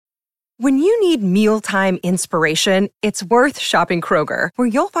When you need mealtime inspiration, it's worth shopping Kroger, where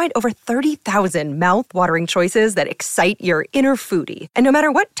you'll find over 30,000 mouth-watering choices that excite your inner foodie. And no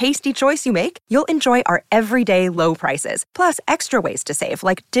matter what tasty choice you make, you'll enjoy our everyday low prices, plus extra ways to save,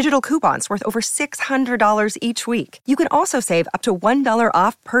 like digital coupons worth over $600 each week. You can also save up to $1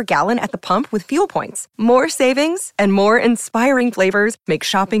 off per gallon at the pump with fuel points. More savings and more inspiring flavors make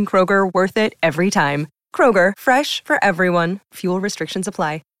shopping Kroger worth it every time. Kroger, fresh for everyone. Fuel restrictions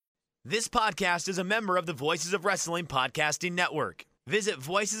apply. This podcast is a member of the Voices of Wrestling Podcasting Network. Visit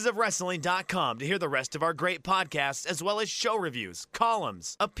voicesofwrestling.com to hear the rest of our great podcasts, as well as show reviews,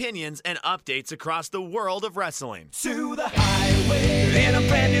 columns, opinions, and updates across the world of wrestling. To the highway in a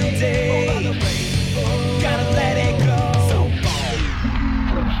brand new day. Gotta let it go.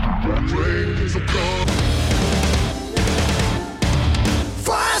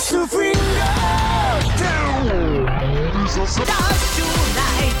 Fast to finger down. Dance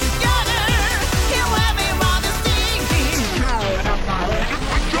tonight together. Here everyone is singing.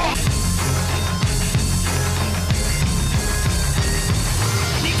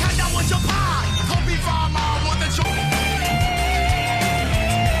 You can't know what your part. Copy from what the show.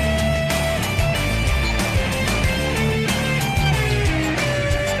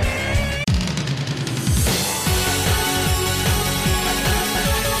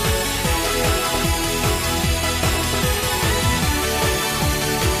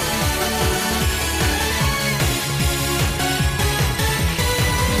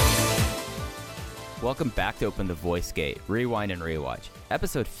 Welcome back to Open the Voice Gate, Rewind and Rewatch,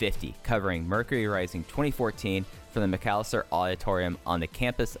 episode 50, covering Mercury Rising 2014 from the McAllister Auditorium on the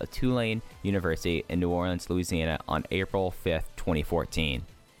campus of Tulane University in New Orleans, Louisiana on April 5th, 2014.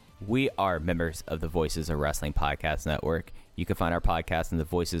 We are members of the Voices of Wrestling Podcast Network. You can find our podcast in the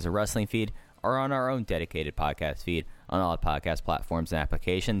Voices of Wrestling feed or on our own dedicated podcast feed on all podcast platforms and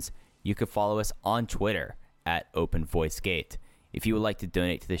applications. You can follow us on Twitter at Open Voice Gate. If you would like to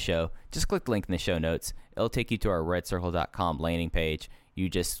donate to the show, just click the link in the show notes. It'll take you to our redcircle.com landing page. You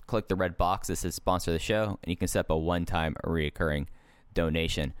just click the red box that says sponsor the show, and you can set up a one-time or recurring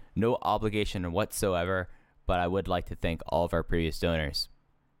donation. No obligation whatsoever, but I would like to thank all of our previous donors.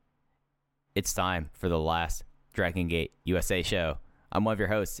 It's time for the last Dragon Gate USA show. I'm one of your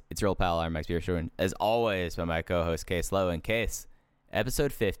hosts. It's your old pal, I'm Mike Spearshore, as always by my co-host, Case Lowe. And Case,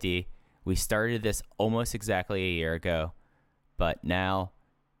 episode 50, we started this almost exactly a year ago. But now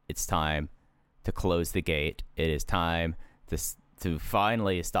it's time to close the gate. It is time to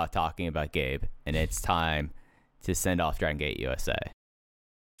finally stop talking about Gabe. And it's time to send off Dragon Gate USA.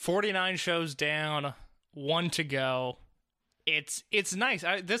 49 shows down, 1 to go. It's nice.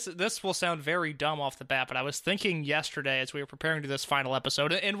 This will sound very dumb off the bat, but I was thinking yesterday as we were preparing to this final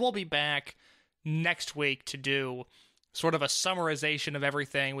episode, and we'll be back next week to do sort of a summarization of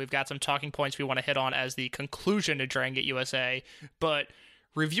everything. We've got some talking points we want to hit on as the conclusion to Dragon Gate USA, but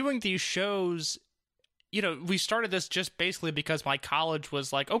reviewing these shows, you know, we started this just basically because my college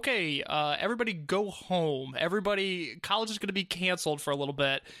was like, okay, everybody go home. College is going to be canceled for a little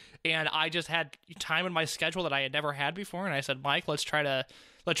bit, and I just had time in my schedule that I had never had before, and I said, Mike, let's try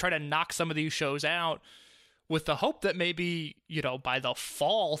to knock some of these shows out, with the hope that maybe, you know, by the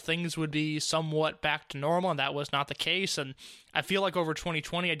fall, things would be somewhat back to normal, and that was not the case. And I feel like over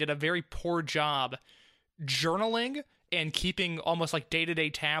 2020, I did a very poor job journaling and keeping almost like day-to-day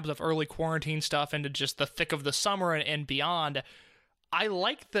tabs of early quarantine stuff into just the thick of the summer and beyond. I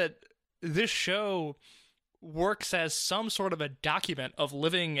like that this show works as some sort of a document of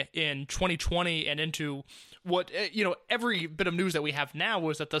living in 2020 and into what, you know, every bit of news that we have now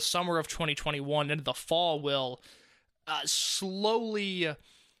was that the summer of 2021 into the fall will slowly, or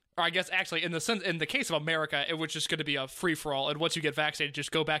I guess actually in the case of America, it was just going to be a free-for-all, and once you get vaccinated,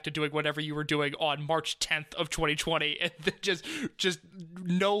 just go back to doing whatever you were doing on March 10th of 2020, and just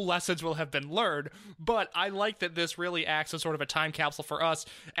no lessons will have been learned. But I like that this really acts as sort of a time capsule for us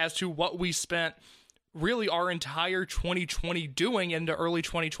as to what we spent really our entire 2020 doing into early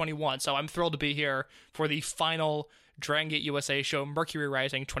 2021. So I'm thrilled to be here for the final Dragon Gate USA show, Mercury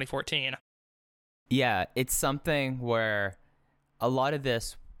Rising 2014. Yeah, it's something where a lot of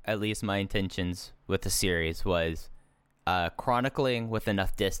this, at least my intentions with the series, was chronicling with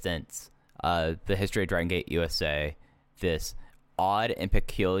enough distance the history of Dragon Gate USA, this odd and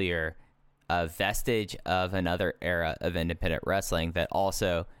peculiar vestige of another era of independent wrestling that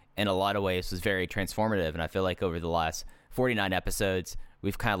also, in a lot of ways, was very transformative. And I feel like over the last 49 episodes,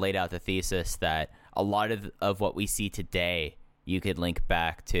 we've kind of laid out the thesis that a lot of what we see today, you could link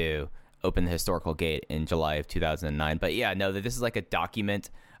back to Open the Historical Gate in July of 2009. But yeah, no, this is like a document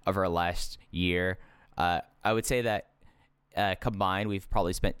of our last year. I would say that combined, we've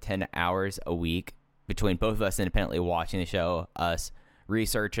probably spent 10 hours a week between both of us independently watching the show, us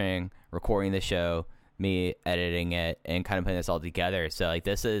researching, recording the show, me editing it, and kind of putting this all together. So like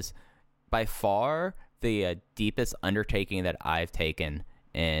this is by far the deepest undertaking that I've taken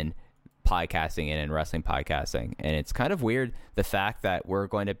in podcasting and in wrestling podcasting. And it's kind of weird the fact that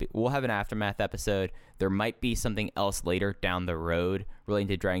we'll have an aftermath episode. There might be something else later down the road relating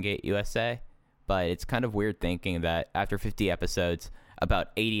to Dragon Gate USA, but it's kind of weird thinking that after 50 episodes, about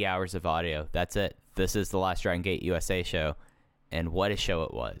 80 hours of audio, that's it. This is the last Dragon Gate USA show, and what a show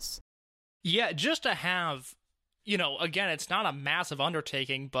it was. Yeah, just to have, again, it's not a massive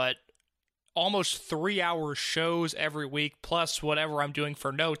undertaking, but almost 3-hour shows every week, plus whatever I'm doing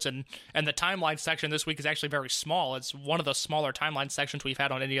for notes, and the timeline section this week is actually very small. It's one of the smaller timeline sections we've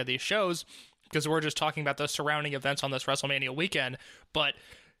had on any of these shows, because we're just talking about the surrounding events on this WrestleMania weekend, but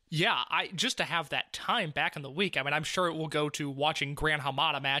yeah, just to have that time back in the week, I mean, I'm sure it will go to watching Gran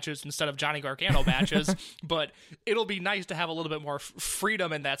Hamada matches instead of Johnny Gargano matches, but it'll be nice to have a little bit more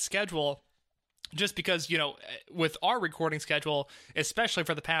freedom in that schedule, just because, with our recording schedule, especially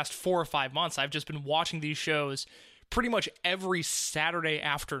for the past 4 or 5 months, I've just been watching these shows pretty much every Saturday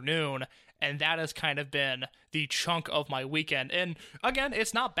afternoon, and that has kind of been the chunk of my weekend. And again,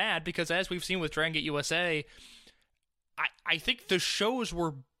 it's not bad, because as we've seen with Dragon Gate USA, I think the shows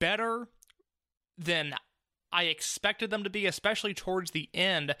were better than I expected them to be, especially towards the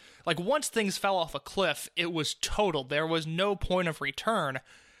end. Like, once things fell off a cliff, it was total. There was no point of return.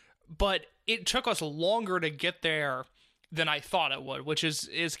 But it took us longer to get there than I thought it would, which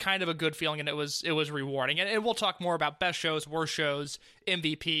is kind of a good feeling, and it was rewarding. And we'll talk more about best shows, worst shows,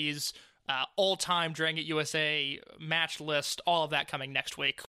 MVPs, all-time Dragon Gate USA match list, all of that coming next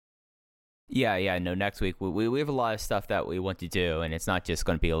week. Yeah, no, next week we have a lot of stuff that we want to do, and it's not just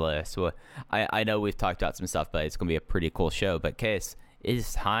going to be a list. Well, I know we've talked about some stuff, but it's going to be a pretty cool show. But Case, it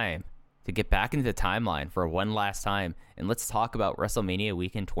is time to get back into the timeline for one last time, and let's talk about WrestleMania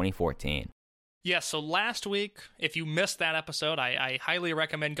Weekend 2014. Yeah, so last week, if you missed that episode, I highly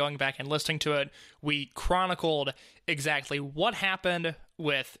recommend going back and listening to it. We chronicled exactly what happened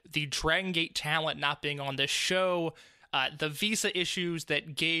with the Dragon Gate talent not being on this show, the visa issues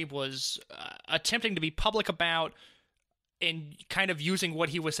that Gabe was attempting to be public about, and kind of using what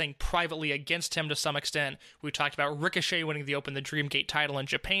he was saying privately against him to some extent. We talked about Ricochet winning the Open the Dream Gate title in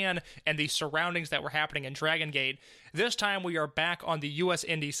Japan, and the surroundings that were happening in Dragon Gate. This time we are back on the US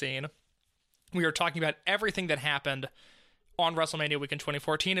indie scene. We are talking about everything that happened on WrestleMania Weekend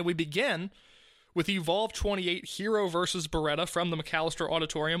 2014, and we begin with Evolve 28 Hero vs. Beretta from the McAllister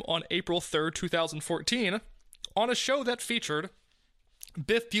Auditorium on April 3rd, 2014, on a show that featured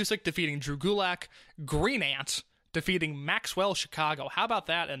Biff Busick defeating Drew Gulak, Green Ant defeating Maxwell Chicago. How about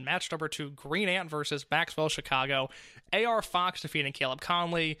that in match number 2, Green Ant versus Maxwell Chicago, AR Fox defeating Caleb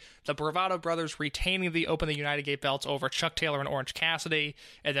Conley, the Bravado Brothers retaining the Open the United Gate belts over Chuck Taylor and Orange Cassidy,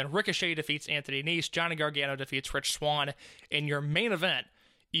 and then Ricochet defeats Anthony Nese, Johnny Gargano defeats Rich Swann. In your main event,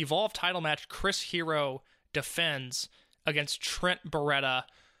 Evolve title match, Chris Hero defends against Trent Beretta.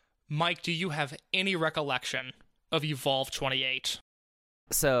 Mike, do you have any recollection of Evolve 28?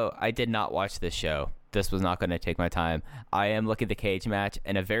 So, I did not watch this show. This was not going to take my time. I am looking at the cage match,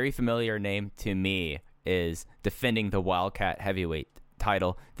 and a very familiar name to me is defending the Wildcat Heavyweight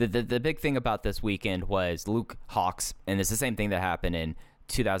title. The big thing about this weekend was Luke Hawx, and it's the same thing that happened in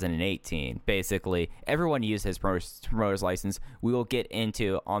 2018. Basically, everyone used his promoter's license. We will get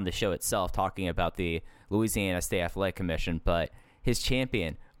into on the show itself talking about the Louisiana State Athletic Commission, but his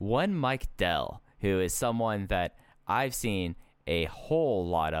champion, one Mike Dell, who is someone that I've seen a whole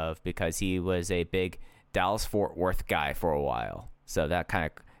lot of because he was a big Dallas-Fort Worth guy for a while. So that kind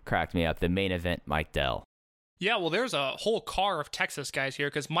of cracked me up. The main event, Mike Dell. Yeah, well, there's a whole car of Texas guys here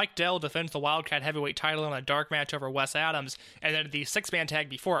because Mike Dell defends the Wildcat Heavyweight title in a dark match over Wes Adams, and then the six-man tag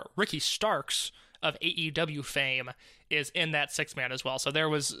before it, Ricky Starks of AEW fame is in that six-man as well. So there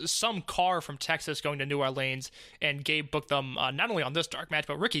was some car from Texas going to New Orleans, and Gabe booked them not only on this dark match,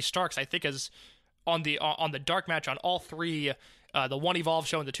 but Ricky Starks, I think, is on the dark match on all three, the one Evolve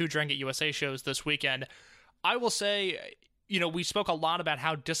show and the 2 Dragon Gate USA shows this weekend. I will say, we spoke a lot about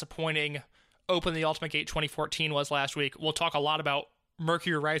how disappointing Open the Ultimate Gate 2014 was last week. We'll talk a lot about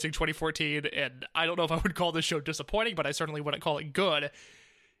Mercury Rising 2014, and I don't know if I would call this show disappointing, but I certainly wouldn't call it good.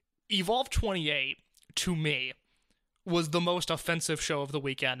 Evolve 28, to me, was the most offensive show of the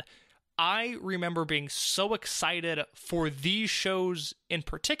weekend. I remember being so excited for these shows in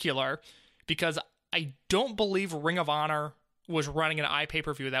particular because I don't believe Ring of Honor was running an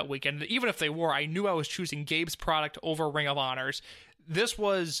iPay-per-view that weekend. Even if they were, I knew I was choosing Gabe's product over Ring of Honor's. This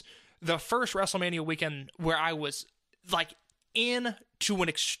was the first WrestleMania weekend where I was like in to an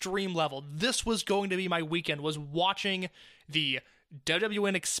extreme level. This was going to be my weekend, was watching the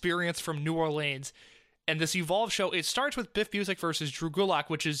WWN experience from New Orleans. And this Evolve show, it starts with Biff Busick versus Drew Gulak,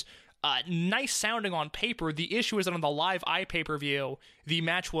 which is nice sounding on paper. The issue is that on the live iPay-per-view, the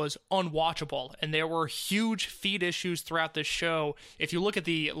match was unwatchable, and there were huge feed issues throughout this show. If you look at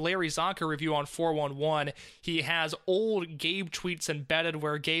the Larry Zonka review on 411, he has old Gabe tweets embedded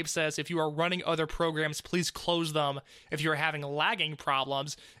where Gabe says, if you are running other programs, please close them if you're having lagging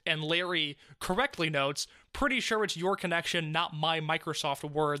problems. And Larry correctly notes, pretty sure it's your connection, not my Microsoft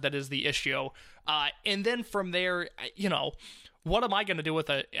Word, that is the issue. And then from there, what am I going to do with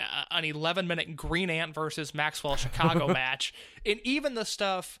an 11-minute Green Ant versus Maxwell Chicago match? And even the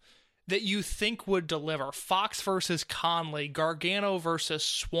stuff that you think would deliver, Fox versus Conley, Gargano versus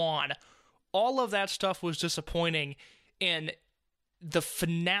Swan, all of that stuff was disappointing. And the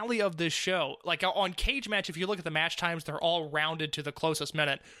finale of this show, like on Cage Match, if you look at the match times, they're all rounded to the closest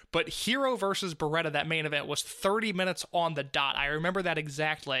minute. But Hero versus Beretta, that main event, was 30 minutes on the dot. I remember that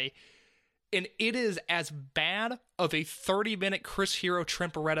exactly. And it is as bad of a 30-minute Chris Hero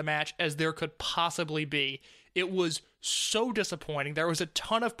Trent Beretta match as there could possibly be. It was so disappointing. There was a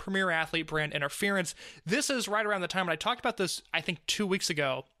ton of Premier Athlete brand interference. This is right around the time, and I talked about this, I think, 2 weeks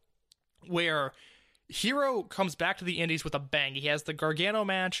ago, where Hero comes back to the Indies with a bang. He has the Gargano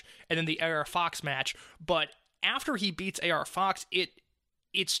match and then the AR Fox match. But after he beats AR Fox,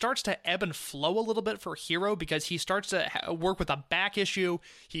 it starts to ebb and flow a little bit for Hero because he starts to work with a back issue.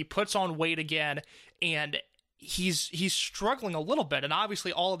 He puts on weight again, and he's struggling a little bit. And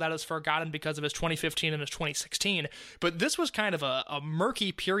obviously all of that is forgotten because of his 2015 and his 2016. But this was kind of a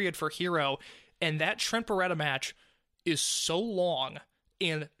murky period for Hero, and that Trent Beretta match is so long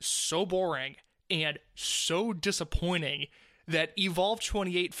and so boring and so disappointing that Evolve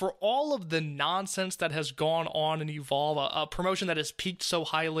 28, for all of the nonsense that has gone on in Evolve, a promotion that has peaked so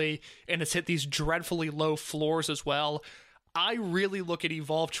highly and has hit these dreadfully low floors as well, I really look at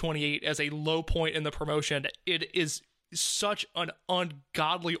Evolve 28 as a low point in the promotion. It is such an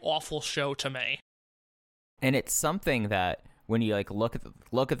ungodly awful show to me. And it's something that when you look at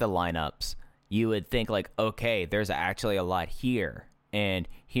the lineups, you would think okay, there's actually a lot here. And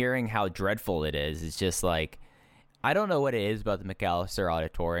hearing how dreadful it is just I don't know what it is about the McAllister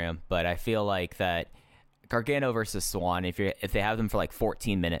Auditorium, but I feel like that Gargano versus Swan, if they have them for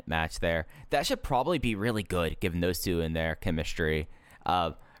 14-minute match there, that should probably be really good given those two in their chemistry.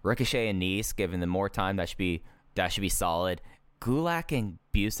 Ricochet and Nice, given them more time, that should be solid. Gulak and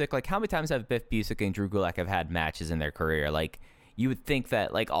Busick, how many times have Biff Busick and Drew Gulak have had matches in their career? You would think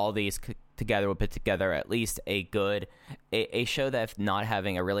that all these together would put together at least a show that, if not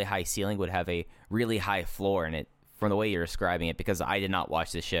having a really high ceiling, would have a really high floor in it. From the way you're describing it, because I did not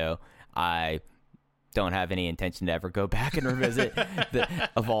watch the show, I don't have any intention to ever go back and revisit the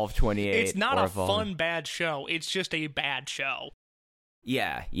Evolve 28. It's not a fun, bad show. It's just a bad show.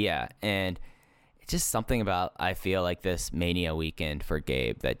 Yeah. And it's just something about, I feel like this Mania weekend for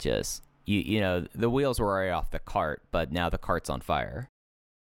Gabe that just, the wheels were already off the cart, but now the cart's on fire.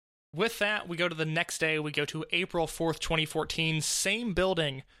 With that, we go to the next day. We go to April 4th, 2014, same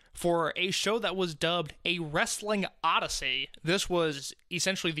building, for a show that was dubbed a Wrestling Odyssey. This was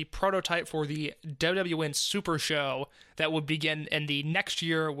essentially the prototype for the WWN Super Show that would begin in the next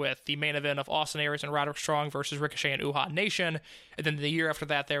year with the main event of Austin Aries and Roderick Strong versus Ricochet and Uhaa Nation. And then the year after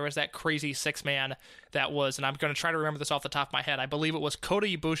that, there was that crazy six-man that was, and I'm going to try to remember this off the top of my head, I believe it was Kota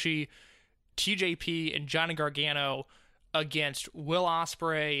Ibushi, TJP, and Johnny Gargano against Will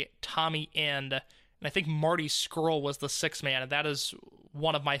Ospreay, Tommy End, and I think Marty Scurll was the six-man, and that is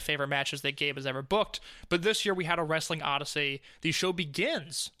one of my favorite matches that Gabe has ever booked. But this year we had a Wrestling Odyssey. The show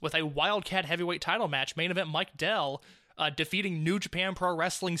begins with a Wildcat heavyweight title match. Main event, Mike Dell defeating New Japan Pro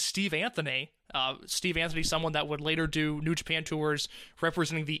Wrestling Steve Anthony. Steve Anthony, someone that would later do New Japan tours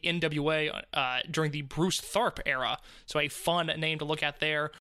representing the NWA during the Bruce Tharpe era. So a fun name to look at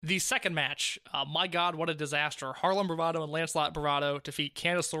there. The second match, my God, what a disaster. Harlem Bravado and Lancelot Bravado defeat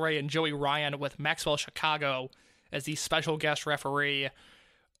Candice LeRae and Joey Ryan with Maxwell Chicago as the special guest referee.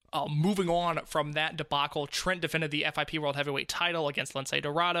 Moving on from that debacle, Trent defended the FIP World Heavyweight title against Lindsay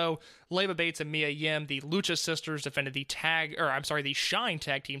Dorado. Leva Bates and Mia Yim, the Lucha Sisters, defended the Shine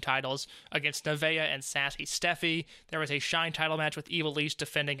Tag Team titles against Nevaeh and Sassy Steffi. There was a Shine title match with Evil East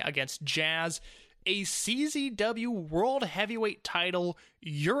defending against Jazz. A CZW World Heavyweight title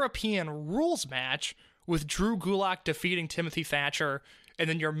European rules match with Drew Gulak defeating Timothy Thatcher. And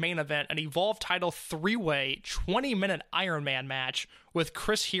then your main event, an Evolve title 3-way 20-minute Iron Man match with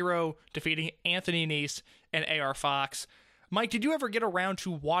Chris Hero defeating Anthony Nese and AR Fox. Mike, did you ever get around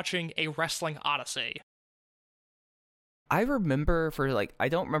to watching a Wrestling Odyssey? I remember I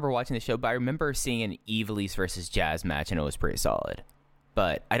don't remember watching the show, but I remember seeing an Evilise versus Jazz match, and it was pretty solid.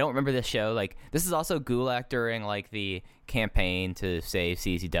 But I don't remember this show. Like, this is also Gulak during, like, the campaign to save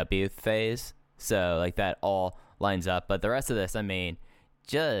CZW phase. So, like, that all lines up. But the rest of this, I mean,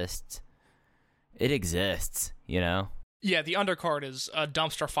 just, it exists, you know? Yeah, the undercard is a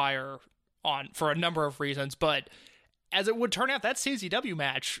dumpster fire for a number of reasons. But as it would turn out, that CZW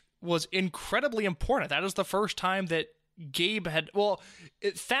match was incredibly important. That is the first time that Gabe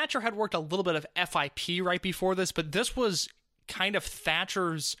Thatcher had worked a little bit of FIP right before this, but this was kind of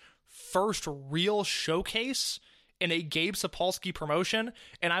Thatcher's first real showcase in a Gabe Sapolsky promotion.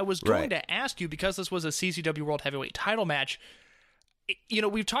 And I was going to ask you, because this was a CZW World Heavyweight title match, you know,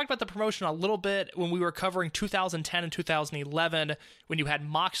 we've talked about the promotion a little bit when we were covering 2010 and 2011, when you had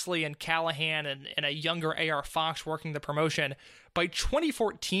Moxley and Callahan and a younger AR Fox working the promotion. By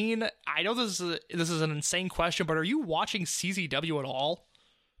 2014, I know this is an insane question, but are you watching CZW at all?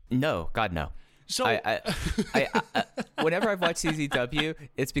 No, God, no. So I whenever I've watched CZW,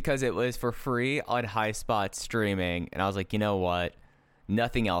 it's because it was for free on High Spot streaming, and I was like, you know what?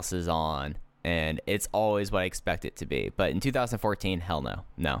 Nothing else is on, and it's always what I expect it to be. But in 2014, hell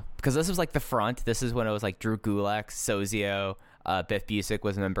no. Because this was like the front. This is when it was like Drew Gulak, Sozio, Biff Busick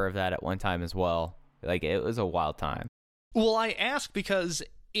was a member of that at one time as well. Like, it was a wild time. Well, I ask because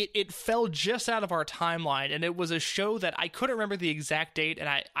it fell just out of our timeline, and it was a show that I couldn't remember the exact date, and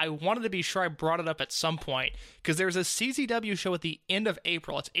I wanted to be sure I brought it up at some point, because there's a CZW show at the end of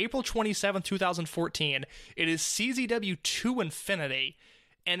April. It's April 27th, 2014. It is CZW 2 Infinity,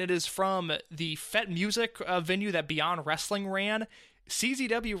 and it is from the Fet Music venue that Beyond Wrestling ran.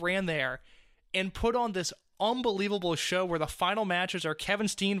 CZW ran there and put on this unbelievable show where the final matches are Kevin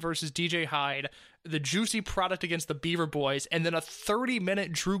Steen versus DJ Hyde, the Juicy Product against the Beaver Boys, and then a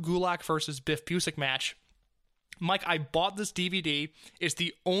 30-minute Drew Gulak versus Biff Busick match. Mike, I bought this DVD. It's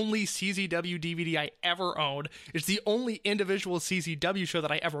the only CZW DVD I ever owned. It's the only individual CZW show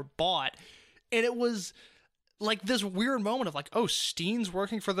that I ever bought. And it was like this weird moment of like, oh, Steen's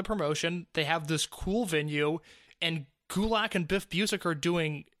working for the promotion. They have this cool venue, and Gulak and Biff Busick are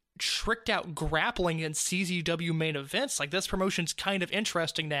doing tricked out grappling in CZW main events. Like, this promotion's kind of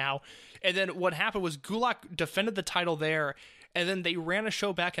interesting now. And then what happened was Gulak defended the title there, and then they ran a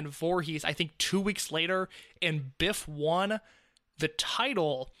show back in Voorhees, I think 2 weeks later, and Biff won the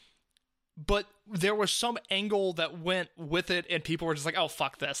title. But there was some angle that went with it, and people were just like, oh,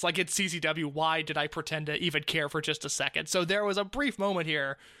 fuck this. Like, it's CZW. Why did I pretend to even care for just a second? So there was a brief moment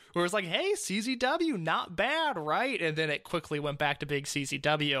here where it was like, hey, CZW, not bad, right? And then it quickly went back to big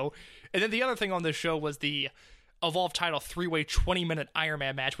CZW. And then the other thing on this show was the Evolve title 3-way 20-minute Iron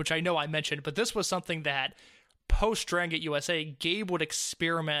Man match, which I know I mentioned, but this was something that post Dragon Gate USA, Gabe would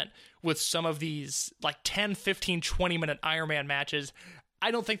experiment with some of these like 10, 15, 20-minute Iron Man matches. I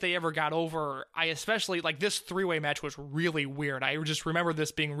don't think they ever got over. I especially, like, this 3-way match was really weird. I just remember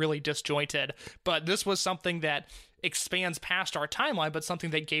this being really disjointed, but this was something that expands past our timeline, but something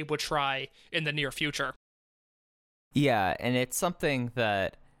that Gabe would try in the near future. Yeah, and it's something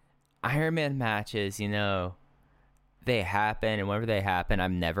that Iron Man matches, you know, they happen, and whenever they happen,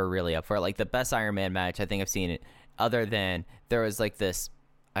 I'm never really up for it. Like, the best Iron Man match I think I've seen it, other than there was like this,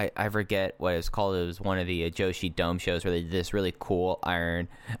 I forget what it was called. It was one of the Joshi Dome shows where they did this really cool Iron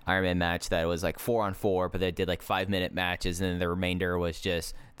Man match that was like 4-on-4, but they did like 5-minute matches, and then the remainder was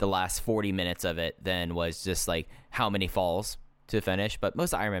just the last 40 minutes of it then was just like how many falls to finish. But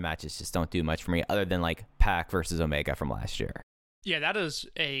most Iron Man matches just don't do much for me, other than like Pac versus Omega from last year. Yeah, that is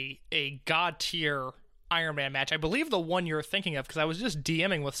a god tier Iron Man match. I believe the one you're thinking of, because I was just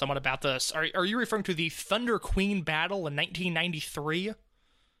DMing with someone about this. Are you referring to the Thunder Queen battle in 1993?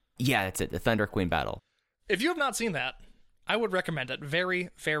 Yeah, that's it, the Thunder Queen battle. If you have not seen that, I would recommend it. Very,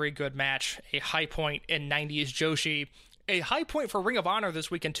 very good match. A high point in 90s Joshi. A high point for Ring of Honor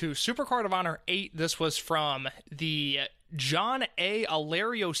this weekend, too. Supercard of Honor 8. This was from the John A.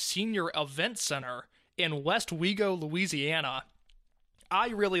 Alario Sr. Event Center in West Wego, Louisiana. I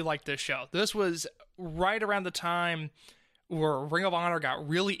really liked this show. This was right around the time where Ring of Honor got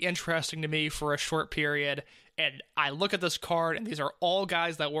really interesting to me for a short period. And I look at this card, and these are all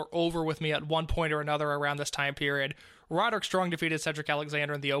guys that were over with me at one point or another around this time period. Roderick Strong defeated Cedric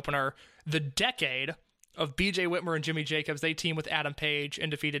Alexander in the opener. The Decade of BJ Whitmer and Jimmy Jacobs, they teamed with Adam Page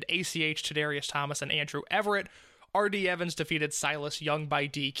and defeated ACH, Tadarius Thomas, and Andrew Everett. RD Evans defeated Silas Young by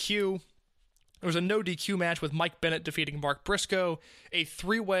DQ. There was a no DQ match with Mike Bennett defeating Mark Briscoe, a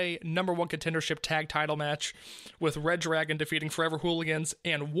 3-way number 1 contendership tag title match with Red Dragon defeating Forever Hooligans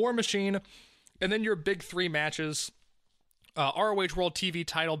and War Machine. And then your big 3 matches ROH World TV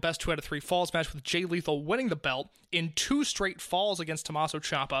title, best 2 out of 3 falls match with Jay Lethal winning the belt in 2 straight falls against Tommaso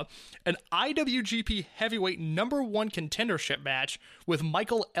Ciampa, an IWGP Heavyweight #1 contendership match with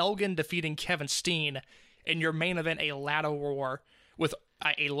Michael Elgin defeating Kevin Steen, in your main event a ladder war with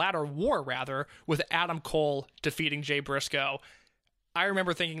Adam Cole defeating Jay Briscoe. I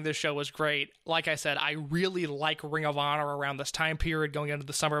remember thinking this show was great. Like I said, I really like Ring of Honor around this time period going into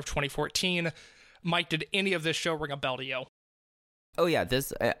the summer of 2014. Mike, did any of this show ring a bell to you? Oh yeah,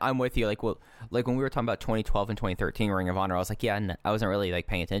 I'm with you. Like when we were talking about 2012 and 2013 Ring of Honor, I was like, yeah, I wasn't really like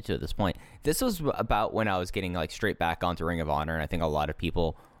paying attention at this point. This was about when I was getting like straight back onto Ring of Honor, and I think a lot of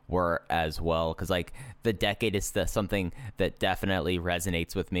people were as well, because like the decade is something that definitely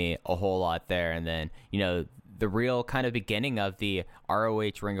resonates with me a whole lot there. And then, you know, the real kind of beginning of the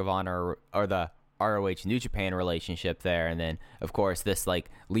ROH Ring of Honor, or the ROH New Japan relationship there, and then of course this like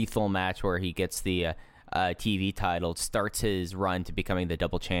lethal match where he gets the TV title, starts his run to becoming the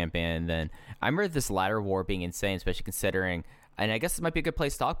double champion. And then I remember this ladder war being insane, especially considering, and I guess this might be a good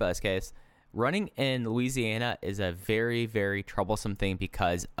place to talk about this case, running in Louisiana is a very, very troublesome thing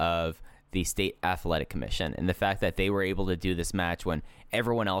because of the State Athletic Commission and the fact that they were able to do this match when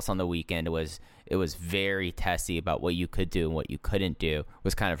everyone else on the weekend was very testy about what you could do and what you couldn't do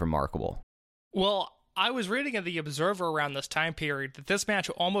was kind of remarkable. Well, I was reading in The Observer around this time period that this match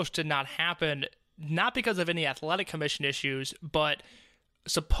almost did not happen, not because of any athletic commission issues, but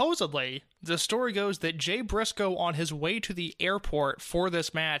supposedly the story goes that Jay Briscoe, on his way to the airport for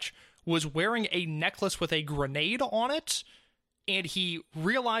this match, was wearing a necklace with a grenade on it, and he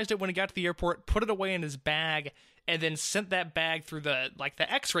realized it when he got to the airport, put it away in his bag, and then sent that bag through the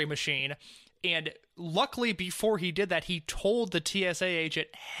x-ray machine. And luckily, before he did that, he told the TSA agent,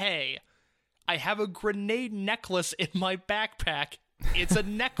 hey, I have a grenade necklace in my backpack. It's a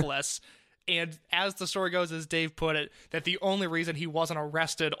necklace. And as the story goes, as Dave put it, that the only reason he wasn't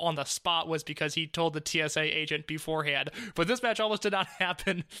arrested on the spot was because he told the TSA agent beforehand. But this match almost did not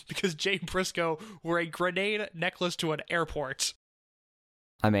happen because Jay Briscoe wore a grenade necklace to an airport.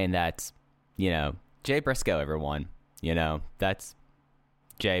 I mean, that's, Jay Briscoe, everyone. That's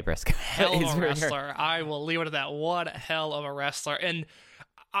Jay Briscoe. Hell of a wrestler. I will leave it at that. One hell of a wrestler. And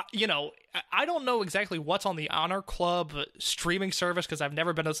I don't know exactly what's on the Honor Club streaming service because I've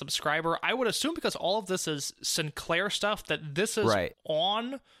never been a subscriber. I would assume because all of this is Sinclair stuff that this is right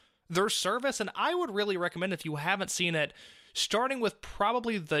on their service. And I would really recommend, if you haven't seen it, starting with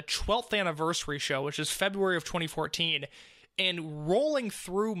probably the 12th anniversary show, which is February of 2014, and rolling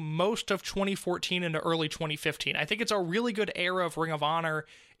through most of 2014 into early 2015. I think it's a really good era of Ring of Honor,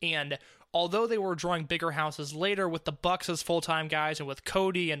 and although they were drawing bigger houses later with the Bucks as full-time guys and with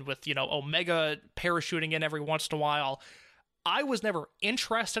Cody and with, Omega parachuting in every once in a while, I was never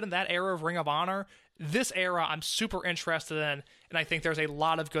interested in that era of Ring of Honor. This era I'm super interested in, and I think there's a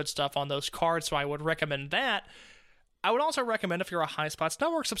lot of good stuff on those cards, so I would recommend that. I would also recommend, if you're a High Spots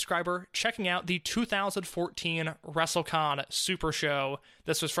Network subscriber, checking out the 2014 WrestleCon Super Show.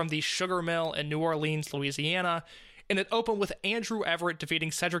 This was from the Sugar Mill in New Orleans, Louisiana, and it opened with Andrew Everett defeating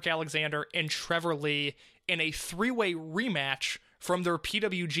Cedric Alexander and Trevor Lee in a 3-way rematch from their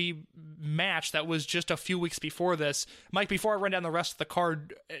PWG match that was just a few weeks before this. Mike, before I run down the rest of the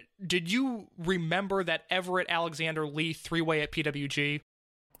card, did you remember that Everett Alexander Lee 3-way at PWG?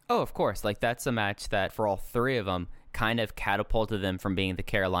 Oh, of course. That's a match that, for all three of them, kind of catapulted them from being the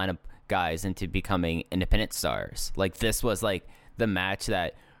Carolina guys into becoming independent stars. This was the match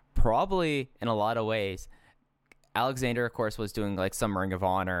that probably, in a lot of ways, Alexander, of course, was doing some Ring of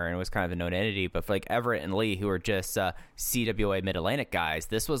Honor and was kind of a known entity, but for Everett and Lee, who were just CWA Mid-Atlantic guys,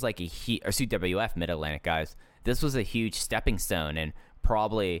 this was or CWF Mid-Atlantic guys, this was a huge stepping stone, and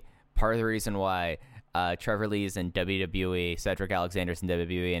probably part of the reason why Trevor Lee's in WWE, Cedric Alexander's in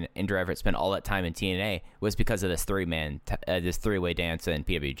WWE, and Andrew Everett spent all that time in TNA was because of this this 3-way dance in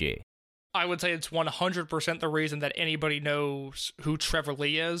PWG. I would say it's 100% the reason that anybody knows who Trevor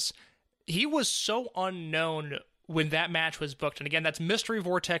Lee is. He was so unknown when that match was booked. And again, that's Mystery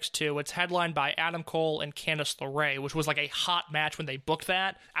Vortex 2. It's headlined by Adam Cole and Candice LeRae, which was a hot match when they booked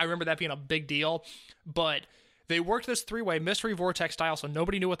that. I remember that being a big deal. But they worked this 3-way Mystery Vortex style, so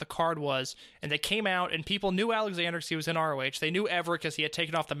nobody knew what the card was. And they came out, and people knew Alexander because he was in ROH. They knew Everett because he had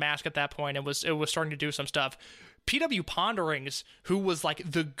taken off the mask at that point and it was starting to do some stuff. PW Ponderings, who was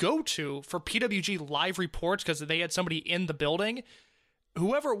the go-to for PWG live reports because they had somebody in the building,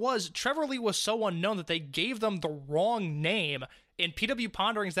 whoever it was, Trevor Lee was so unknown that they gave them the wrong name. And PW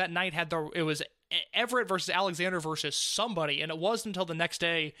Ponderings that night it was Everett versus Alexander versus somebody, and it wasn't until the next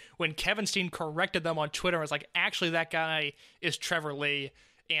day when Kevin Steen corrected them on Twitter and was like, actually, that guy is Trevor Lee.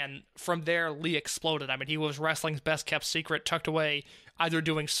 And from there, Lee exploded. I mean, he was wrestling's best-kept secret, tucked away, either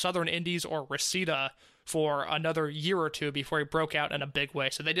doing Southern Indies or Reseda for another year or two before he broke out in a big way.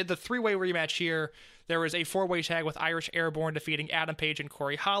 So they did the three-way rematch here. There was a four-way tag with Irish Airborne defeating Adam Page and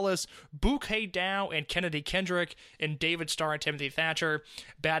Corey Hollis, Bouquet Dow and Kennedy Kendrick, and David Starr and Timothy Thatcher.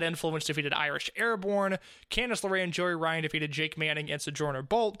 Bad Influence defeated Irish Airborne. Candice LeRae and Joey Ryan defeated Jake Manning and Sojourner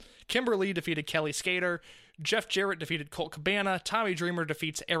Bolt. Kimberly defeated Kelly Skater. Jeff Jarrett defeated Colt Cabana. Tommy Dreamer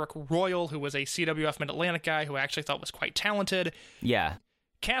defeats Eric Royal, who was a CWF Mid-Atlantic guy who I actually thought was quite talented. Yeah.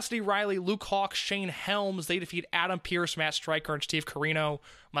 Cassidy Riley, Luke Hawk, Shane Helms, they defeat Adam Pearce, Matt Stryker, and Steve Carino.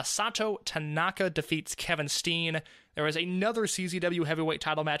 Masato Tanaka defeats Kevin Steen. There was another CZW heavyweight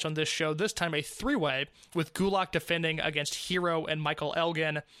title match on this show, this time a three-way, with Gulak defending against Hero and Michael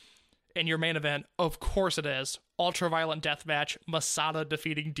Elgin. And your main event, of course it is, Ultraviolent Deathmatch, Masada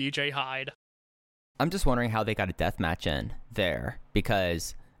defeating DJ Hyde. I'm just wondering how they got a death match in there,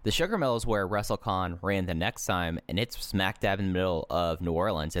 because the Sugar Mill is where WrestleCon ran the next time, and it's smack dab in the middle of New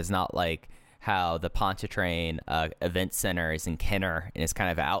Orleans. It's not like how the Pontchartrain Event Center is in Kenner, and it's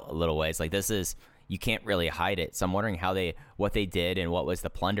kind of out a little ways. Like, this is, you can't really hide it. So I'm wondering what they did and what was the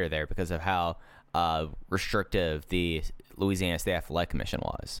plunder there because of how restrictive the Louisiana State Athletic Commission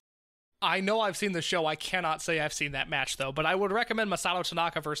was. I know I've seen the show. I cannot say I've seen that match, though, but I would recommend Masato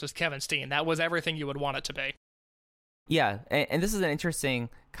Tanaka versus Kevin Steen. That was everything you would want it to be. Yeah, and this is an interesting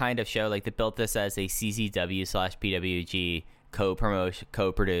kind of show. Like, they built this as a CZW/PWG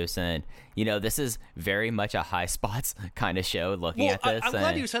co-produce, and, you know, this is very much a high spots kind of show looking at this. I'm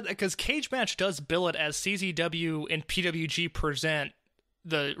glad you said that, because Cage Match does bill it as CZW and PWG present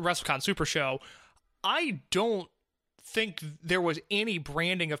the WrestleCon Super Show. I don't think there was any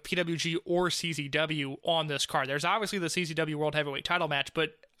branding of PWG or CZW on this card. There's obviously the CZW World Heavyweight title match,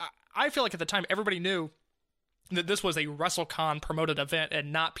 but I feel like at the time everybody knew that this was a WrestleCon promoted event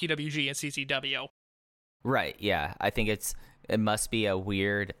and not PWG and CZW. Right, yeah. I think it must be a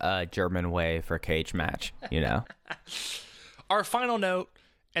weird German way for Cage Match, you know? Our final note,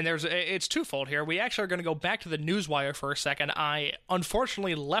 and it's twofold here. We actually are going to go back to the Newswire for a second. I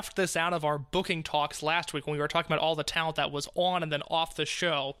unfortunately left this out of our booking talks last week when we were talking about all the talent that was on and then off the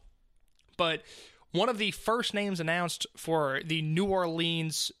show. But one of the first names announced for the New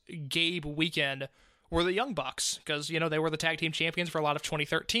Orleans Gabe weekend were the Young Bucks, because, you know, they were the tag team champions for a lot of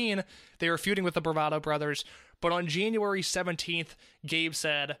 2013. They were feuding with the Bravado Brothers. But on January 17th, Gabe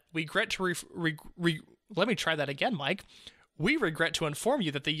said, "We regret to let me try that again, Mike. We regret to inform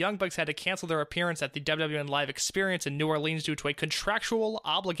you that the Young Bucks had to cancel their appearance at the WWN Live Experience in New Orleans due to a contractual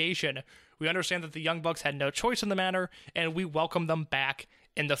obligation. We understand that the Young Bucks had no choice in the matter, and we welcome them back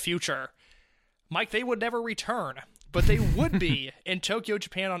in the future." Mike, they would never return, but they would be in Tokyo,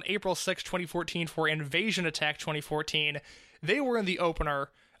 Japan on April 6, 2014 for Invasion Attack 2014. They were in the opener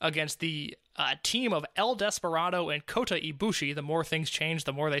against the team of El Desperado and Kota Ibushi. The more things change,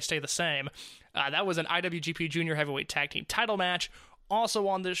 the more they stay the same. That was an IWGP Junior Heavyweight Tag Team title match. Also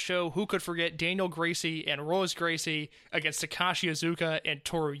on this show, who could forget Daniel Gracie and Rose Gracie against Takashi Iizuka and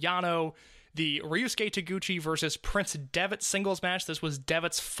Toru Yano. The Ryusuke Taguchi versus Prince Devitt singles match. This was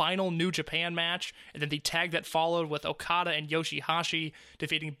Devitt's final New Japan match. And then the tag that followed with Okada and Yoshihashi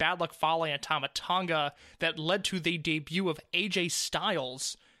defeating Bad Luck Fale and Tama Tonga that led to the debut of AJ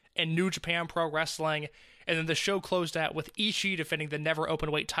Styles in New Japan Pro Wrestling. And then the show closed out with Ishii defending the Never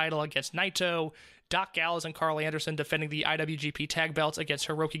Openweight title against Naito. Doc Gallows and Carl Anderson defending the IWGP tag belts against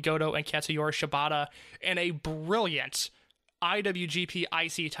Hiroki Goto and Katsuyori Shibata. And a brilliant IWGP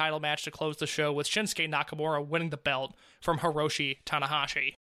IC title match to close the show with Shinsuke Nakamura winning the belt from Hiroshi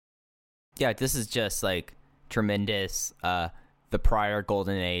Tanahashi. Yeah, this is just like tremendous. The prior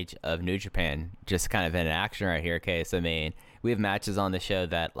golden age of New Japan just kind of in action right here, Case. I mean, we have matches on the show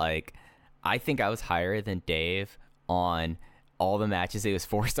that, like, I think I was higher than Dave on all the matches. It was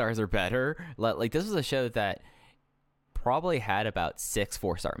 4 stars or better. Like, this was a show that probably had about 6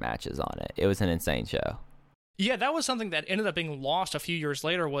 4-star matches on it. It was an insane show. Yeah, that was something that ended up being lost a few years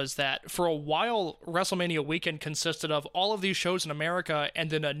later, was that for a while, WrestleMania weekend consisted of all of these shows in America and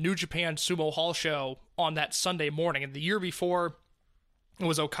then a New Japan Sumo Hall show on that Sunday morning. And the year before, it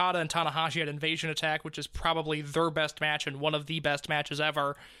was Okada and Tanahashi at Invasion Attack, which is probably their best match and one of the best matches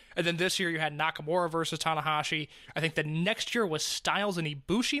ever. And then this year you had Nakamura versus Tanahashi. I think the next year was Styles and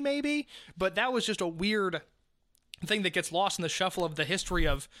Ibushi maybe, but that was just a weird thing that gets lost in the shuffle of the history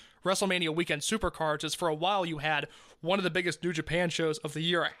of WrestleMania weekend supercards. Is for a while you had one of the biggest New Japan shows of the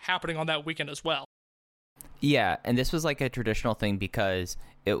year happening on that weekend as well. Yeah, and this was like a traditional thing because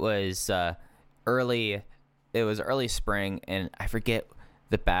it was early spring, and I forget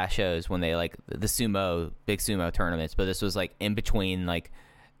the bash shows when they like the big sumo tournaments, but this was like in between like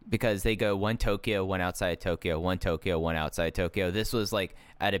because they go one Tokyo, one outside Tokyo, one Tokyo, one outside Tokyo. This was like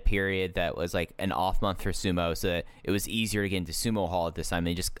at a period that was like an off month for sumo, so that it was easier to get into Sumo Hall at this time.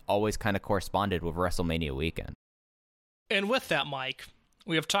 They just always kind of corresponded with WrestleMania weekend. And with that, Mike,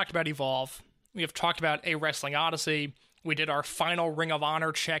 we have talked about Evolve. We have talked about A Wrestling Odyssey. We did our final Ring of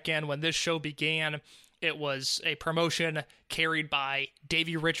Honor check-in when this show began. It was a promotion carried by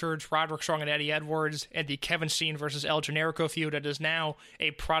Davey Richards, Roderick Strong, and Eddie Edwards, and the Kevin Steen versus El Generico feud. It is now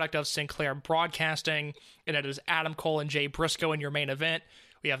a product of Sinclair Broadcasting, and it is Adam Cole and Jay Briscoe in your main event.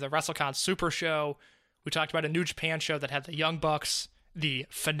 We have the WrestleCon Super Show. We talked about a New Japan show that had the Young Bucks, the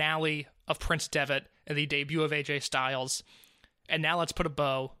finale of Prince Devitt, and the debut of AJ Styles. And now let's put a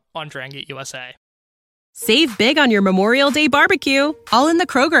bow on Dragon Gate USA. Save big on your Memorial Day barbecue, all in the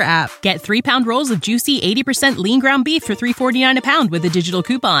Kroger app. Get 3-pound rolls of juicy 80% lean ground beef for $3.49 a pound with a digital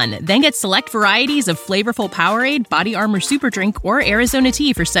coupon. Then get select varieties of flavorful Powerade, Body Armor Super Drink, or Arizona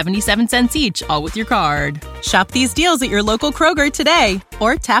tea for 77 cents each, all with your card. Shop these deals at your local Kroger today,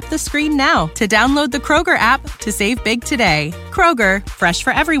 or tap the screen now to download the Kroger app to save big today. Kroger, fresh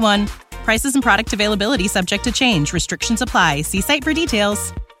for everyone. Prices and product availability subject to change. Restrictions apply. See site for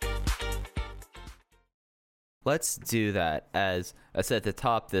details. Let's do that. As I said at the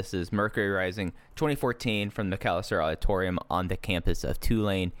top, this is Mercury Rising 2014 from the McAllister Auditorium on the campus of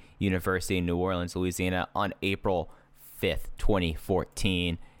Tulane University in New Orleans, Louisiana on April 5th,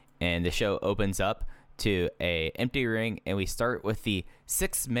 2014. And the show opens up to a empty ring, and we start with the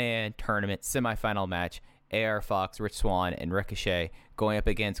 6-man tournament semifinal match. AR Fox, Rich Swann, and Ricochet going up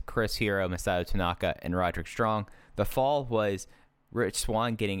against Chris Hero, Masato Tanaka, and Roderick Strong. The fall was Rich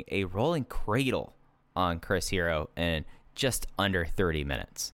Swann getting a rolling cradle on Chris Hero in just under 30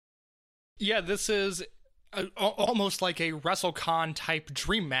 minutes. Yeah, this is almost like a WrestleCon type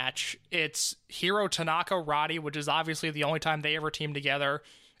dream match. It's Hero, Tanaka, Roddy, which is obviously the only time they ever teamed together,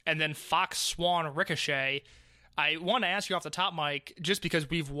 and then Fox, Swann, Ricochet. I want to ask you off the top, Mike, just because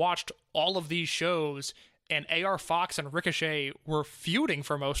we've watched all of these shows and AR Fox and Ricochet were feuding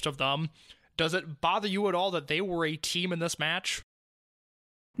for most of them, does it bother you at all that they were a team in this match?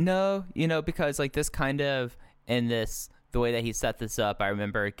 No, because like this kind of, in this, the way that he set this up, I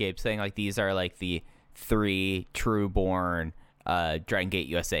remember Gabe saying like these are like the 3 true-born Dragon Gate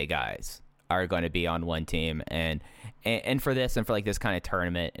USA guys are going to be on one team, and for this and for like this kind of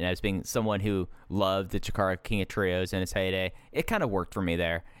tournament, and as being someone who loved the Chikara King of Trios in his heyday, it kind of worked for me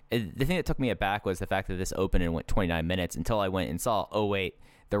there. The thing that took me aback was the fact that this opened and went 29 minutes until I went and saw, oh wait,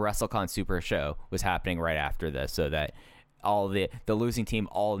 the WrestleCon Super Show was happening right after this, so that all the losing team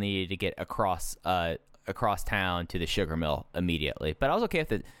all needed to get across town to the sugar mill immediately. But I was okay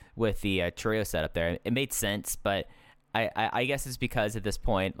with the trio setup there. It made sense, but I guess it's because at this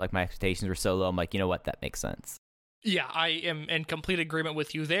point, like, my expectations were so low. I'm like, you know what, that makes sense. Yeah, I am in complete agreement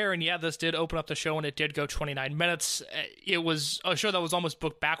with you there. And yeah, this did open up the show, and it did go 29 minutes. It was a show that was almost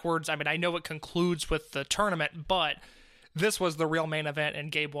booked backwards. I mean, I know it concludes with the tournament, but this was the real main event,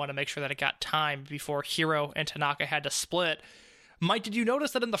 and Gabe wanted to make sure that it got time before Hero and Tanaka had to split. Mike, did you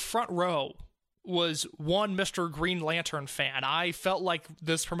notice that in the front row was one Mr. Green Lantern fan? I felt like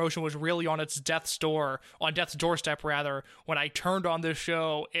this promotion was really on death's doorstep, when I turned on this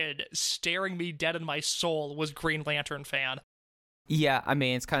show, and staring me dead in my soul was Green Lantern fan. Yeah, I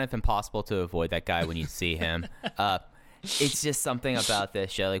mean, it's kind of impossible to avoid that guy when you see him. It's just something about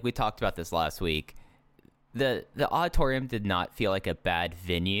this show. Like, we talked about this last week. The auditorium did not feel like a bad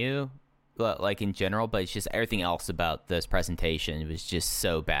venue, like in general, but it's just everything else about this presentation was just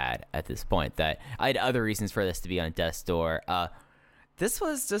so bad at this point that I had other reasons for this to be on death's door. This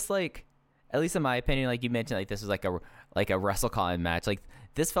was just like, at least in my opinion, like you mentioned, like this was like a WrestleCon match. Like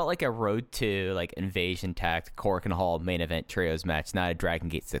this felt like a Road to like Invasion Tact Korakuen Hall main event trios match, not a Dragon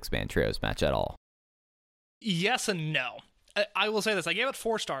Gate 6-man trios match at all. Yes and no. I will say this, I gave it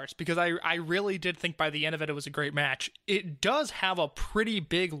 4 stars because I really did think by the end of it was a great match. It does have a pretty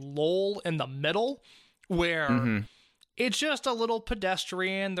big lull in the middle where it's just a little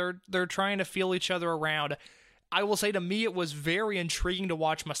pedestrian. They're trying to feel each other around. I will say, to me, it was very intriguing to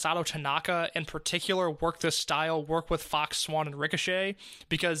watch Masato Tanaka in particular work this style, work with Fox, Swann, and Ricochet,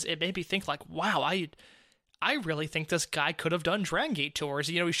 because it made me think like, wow, I really think this guy could have done Dragon Gate tours.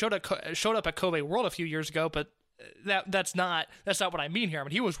 You know, he showed up at Kobe World a few years ago, but that's not what I mean here. I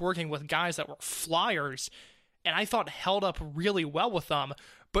mean, he was working with guys that were flyers, and I thought held up really well with them.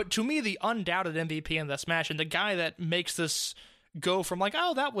 But to me, the undoubted MVP in this match, and the guy that makes this go from like,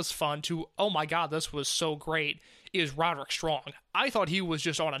 oh, that was fun, to, oh my god, this was so great, is Roderick Strong. I thought he was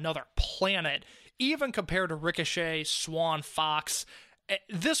just on another planet, even compared to Ricochet, Swann, Fox.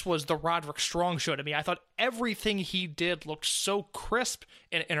 This was the Roderick Strong show to me. I thought everything he did looked so crisp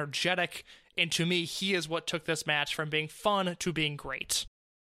and energetic, and to me, he is what took this match from being fun to being great.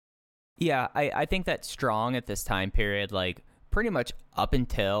 Yeah, I think that Strong at this time period, like, pretty much up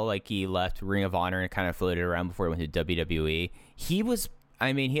until, like, he left Ring of Honor and kind of floated around before he went to WWE, he was,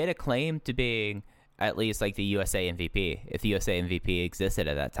 I mean, he had a claim to being at least, like, the USA MVP, if the USA MVP existed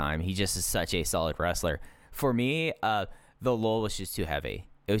at that time. He just is such a solid wrestler. For me, the lull was just too heavy.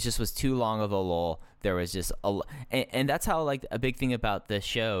 It was too long of a lull. There was just and that's how, like, a big thing about this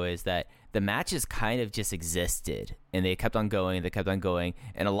show is that the matches kind of just existed, and they kept on going,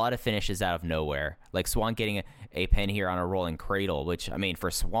 and a lot of finishes out of nowhere. Like Swan getting a pin here on a rolling cradle, which, I mean, for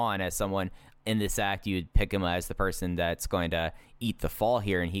Swan, as someone in this act, you'd pick him as the person that's going to eat the fall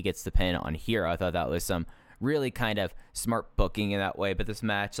here, and he gets the pin on here. I thought that was some really kind of smart booking in that way, but this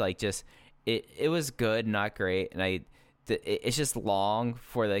match, like, just, it was good, not great, and it's just long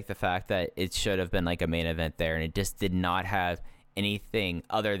for, like, the fact that it should have been, like, a main event there, and it just did not have anything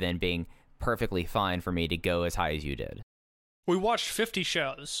other than being perfectly fine for me to go as high as you did. We watched 50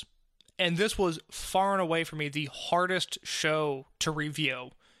 shows, and this was far and away for me the hardest show to review,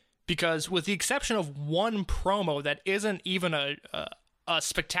 because with the exception of one promo that isn't even a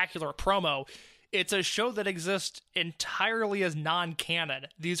spectacular promo, it's a show that exists entirely as non-canon.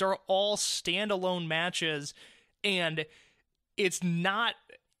 These are all standalone matches, and it's not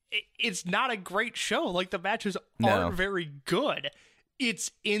a great show. Like, the matches aren't very good.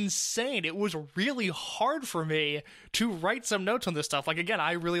 It's insane. It was really hard for me to write some notes on this stuff. Like, again,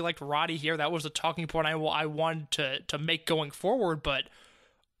 I really liked Roddy here. That was a talking point I wanted to make going forward, but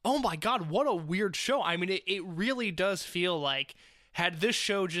oh my God, what a weird show. I mean, it really does feel like, had this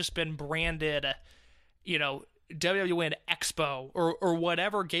show just been branded, you know, WWN Expo or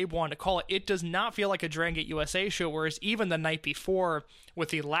whatever Gabe wanted to call it, it does not feel like a Dragon Gate USA show, whereas even the night before, with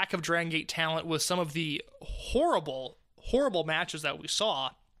the lack of Dragon Gate talent, with some of the horrible matches that we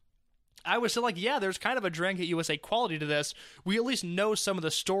saw, I was still like, yeah, there's kind of a Dragon Gate USA quality to this. We at least know some of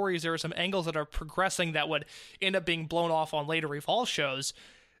the stories. There are some angles that are progressing that would end up being blown off on later Revolve shows.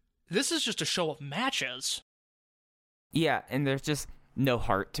 This is just a show of matches. Yeah, and there's just no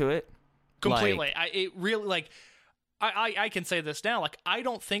heart to it. Completely. I can say this now. Like, I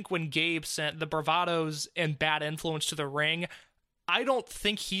don't think when Gabe sent the Bravados and Bad Influence to the ring, I don't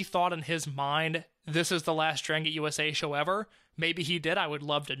think he thought in his mind, this is the last Dragon Gate USA show ever. Maybe he did. I would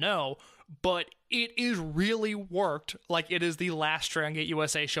love to know. But it is really worked like it is the last Dragon Gate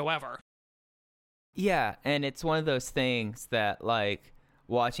USA show ever. Yeah, and it's one of those things that, like,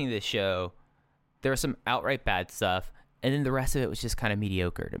 watching this show, there was some outright bad stuff, and then the rest of it was just kind of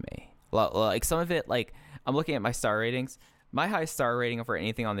mediocre to me. Like, some of it, like, I'm looking at my star ratings. My highest star rating for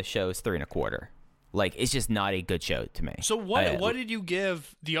anything on the show is 3.25. Like, it's just not a good show to me. So what did you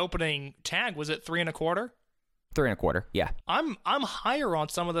give the opening tag? Was it 3.25? 3.25, yeah. I'm higher on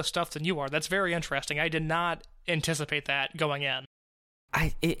some of the stuff than you are. That's very interesting. I did not anticipate that going in.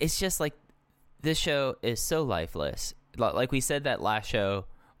 It's just like, this show is so lifeless. Like we said, that last show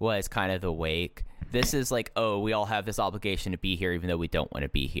was kind of the wake. This is like, oh, we all have this obligation to be here even though we don't want to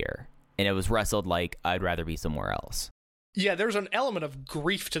be here. And it was wrestled like, I'd rather be somewhere else. Yeah, there's an element of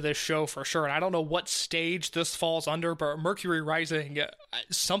grief to this show for sure, and I don't know what stage this falls under, but Mercury Rising,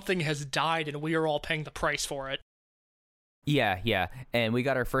 something has died, and we are all paying the price for it. Yeah, and we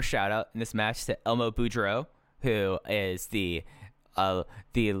got our first shout-out in this match to Elmo Boudreaux, who is the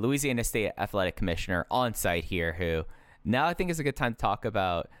Louisiana State Athletic Commissioner on site here, who now I think is a good time to talk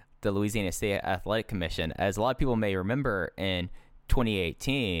about the Louisiana State Athletic Commission. As a lot of people may remember, in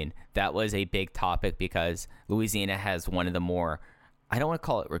 2018, that was a big topic because Louisiana has one of the more, I don't want to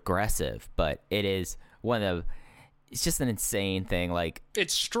call it regressive, but it is one of, it's just an insane thing. Like,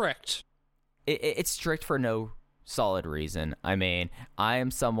 it's strict. It's strict for no solid reason. I mean, I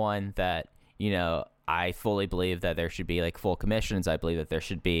am someone that, you know, I fully believe that there should be like full commissions. I believe that there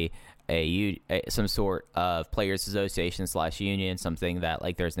should be some sort of players association / union, something that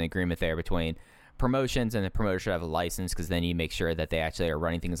like there's an agreement there between promotions, and the promoter should have a license, because then you make sure that they actually are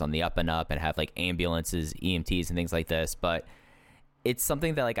running things on the up and up and have like ambulances, EMTs, and things like this. But it's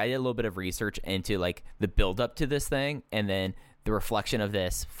something that like I did a little bit of research into like the build up to this thing, and then the reflection of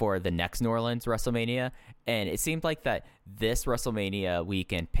this for the next New Orleans WrestleMania. And it seemed like that this WrestleMania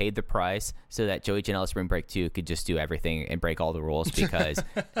weekend paid the price so that Joey Janela Spring Break 2 could just do everything and break all the rules, because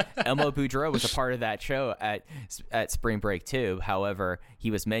Elmo Boudreaux was a part of that show at Spring Break 2. However,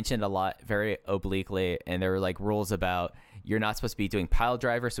 he was mentioned a lot, very obliquely, and there were like rules about you're not supposed to be doing pile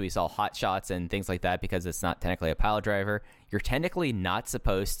driver, so we saw hot shots and things like that because it's not technically a pile driver. you're technically not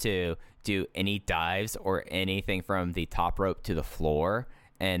supposed to do any dives or anything from the top rope to the floor.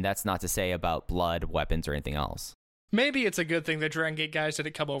 And that's not to say about blood, weapons, or anything else. Maybe it's a good thing the Dragon Gate guys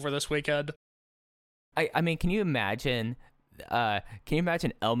didn't come over this weekend. I mean, can you imagine Elmo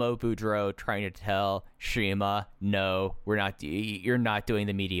Boudreaux trying to tell Shima, no, you're not doing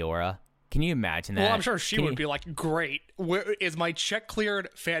the Meteora? Can you imagine that? Well, I'm sure she would be like, great. Is my check cleared?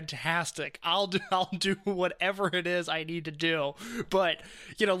 Fantastic. I'll do whatever it is I need to do. But,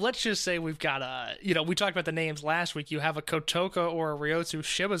 let's just say we've got we talked about the names last week. You have a Kotoka or a Ryotsu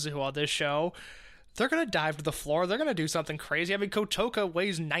Shimazu on this show. They're going to dive to the floor. They're going to do something crazy. I mean, Kotoka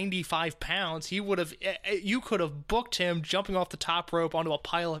weighs 95 pounds. You could have booked him jumping off the top rope onto a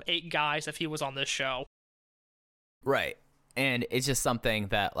pile of 8 guys if he was on this show. Right. And it's just something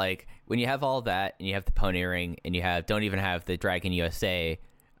that, like, when you have all that and you have the pony ring and you don't even have the Dragon USA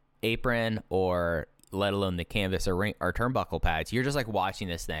apron or let alone the canvas or turnbuckle pads, you're just like watching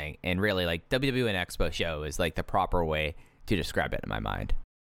this thing. And really, like, WWE Expo show is like the proper way to describe it in my mind.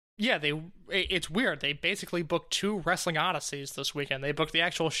 Yeah, it's weird. They basically booked 2 Wrestling Odysseys this weekend. They booked the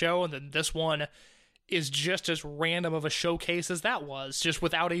actual show, and then this one is just as random of a showcase as that was, just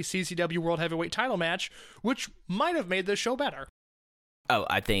without a CCW World Heavyweight title match, which might have made this show better. Oh,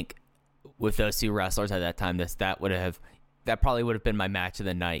 I think with those 2 wrestlers at that time, that probably would have been my match of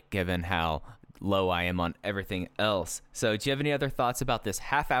the night, given how low I am on everything else. So do you have any other thoughts about this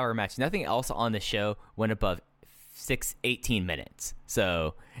half-hour match? Nothing else on the show went above 18 minutes.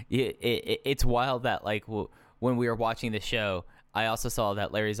 So it's wild that, like, when we were watching the show, I also saw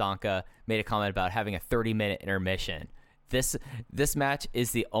that Larry Zonka made a comment about having a 30-minute intermission. This match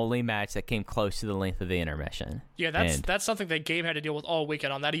is the only match that came close to the length of the intermission. Yeah, that's something that Gabe had to deal with all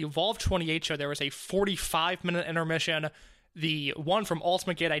weekend. On that Evolve 28 show, there was a 45-minute intermission. The one from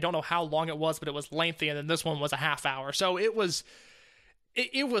Ultimate Gate, I don't know how long it was, but it was lengthy, and then this one was a half hour. So it was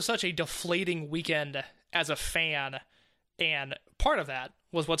such a deflating weekend as a fan, and part of that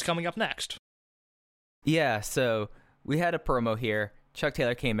was what's coming up next. Yeah, so we had a promo here. Chuck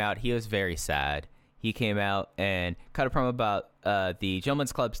Taylor came out. He was very sad. He came out and cut a promo about the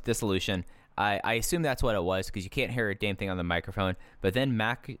Gentlemen's Club's dissolution. I assume that's what it was because you can't hear a damn thing on the microphone. But then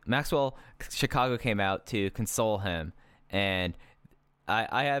Maxwell Chicago came out to console him. And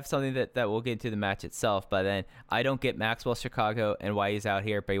I have something that we'll get into the match itself. But then I don't get Maxwell Chicago and why he's out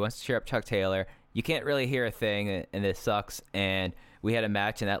here. But he wants to cheer up Chuck Taylor. You can't really hear a thing, and this sucks. And we had a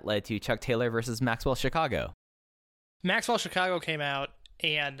match, and that led to Chuck Taylor versus Maxwell Chicago. Maxwell Chicago came out,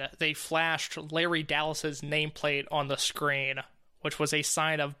 and they flashed Larry Dallas's nameplate on the screen, which was a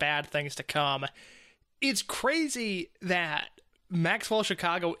sign of bad things to come. It's crazy that Maxwell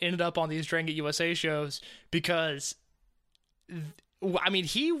Chicago ended up on these Dragon Gate USA shows because, I mean,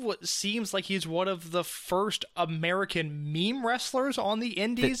 he seems like he's one of the first American meme wrestlers on the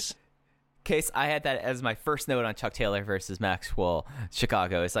indies. Case, I had that as my first note on Chuck Taylor versus Maxwell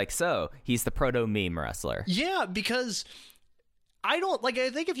Chicago. It's like, so he's the proto meme wrestler. Yeah, because I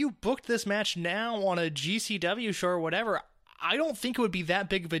think if you booked this match now on a GCW show or whatever, I don't think it would be that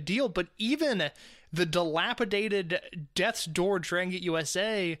big of a deal. But even the dilapidated Death's Door Dragon Gate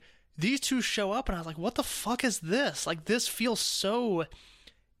USA, these 2 show up, and I was like, what the fuck is this? Like, this feels so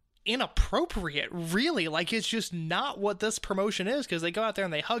inappropriate, really. Like, it's just not what this promotion is, because they go out there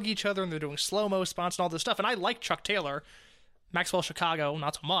and they hug each other and they're doing slow-mo spots and all this stuff. And I like Chuck Taylor. Maxwell Chicago,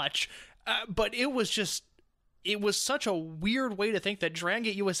 not so much. But it was such a weird way to think that Dragon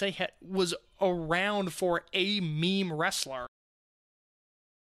Gate USA was around for a meme wrestler.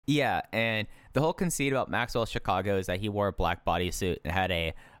 Yeah, and the whole conceit about Maxwell Chicago is that he wore a black bodysuit and had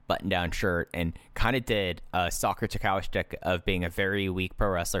a button-down shirt and kind of did a soccer Chikawashtik of being a very weak pro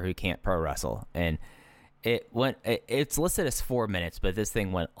wrestler who can't pro wrestle. And it's listed as 4 minutes, but this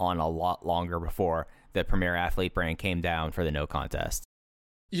thing went on a lot longer before the Premier Athlete brand came down for the no contest.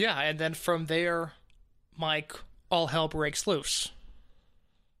 Yeah, and then from there, Mike, all hell breaks loose.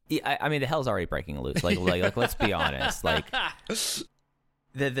 Yeah, I mean, the hell's already breaking loose. Like let's be honest. Like,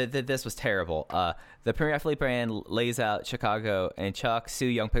 this was terrible. The Premier Athlete brand lays out Chicago, and Su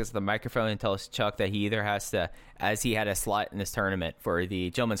Young picks up the microphone and tells Chuck that he either has to, as he had a slot in this tournament for the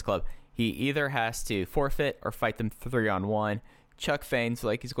Gentlemen's Club, he either has to forfeit or fight them 3-on-1. Chuck feigns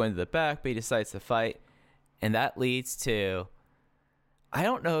like he's going to the back, but he decides to fight, and that leads to, I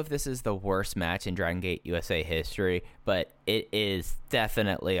don't know if this is the worst match in Dragon Gate USA history, but it is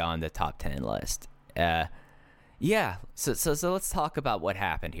definitely on the top 10 list. Yeah, so let's talk about what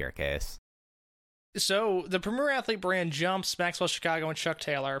happened here, Case. So the Premier Athlete brand jumps Maxwell Chicago and Chuck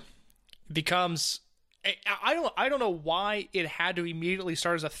Taylor. Becomes, I don't know why it had to immediately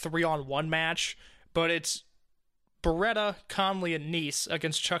start as a 3-on-1 match, but it's Beretta, Conley, and Nese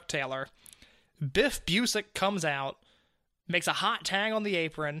against Chuck Taylor. Biff Busick comes out, makes a hot tag on the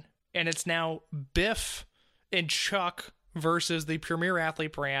apron, and it's now Biff and Chuck versus the Premier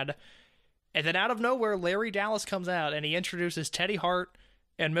Athlete brand. And then out of nowhere, Larry Dallas comes out and he introduces Teddy Hart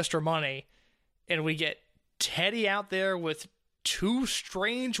and Mr. Money. And we get Teddy out there with two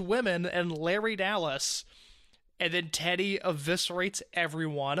strange women and Larry Dallas. And then Teddy eviscerates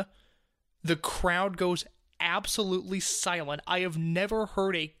everyone. The crowd goes absolutely silent. I have never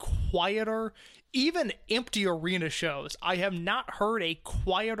heard a quieter, even empty arena shows, I have not heard a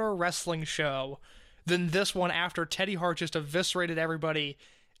quieter wrestling show than this one after Teddy Hart just eviscerated everybody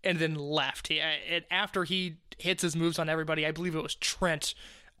and then left. After he hits his moves on everybody, I believe it was Trent,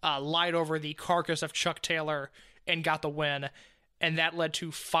 lied over the carcass of Chuck Taylor and got the win, and that led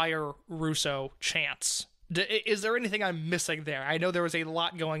to Fire Russo chants. Is there anything I'm missing there? I know there was a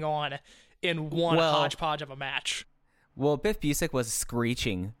lot going on in one hodgepodge of a match. Well, Biff Busick was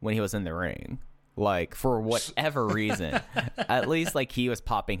screeching when he was in the ring, like, for whatever reason. At least, like, he was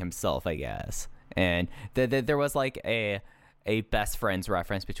popping himself, I guess. And there was, like, a best friends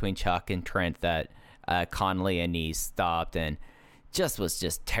reference between Chuck and Trent that Conley and Nese stopped, and was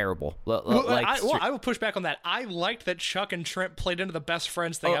just terrible. I will push back on that. I liked that Chuck and Trent played into the best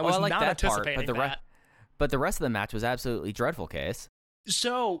friends thing. I was not anticipating that. But the rest of the match was absolutely dreadful, Case.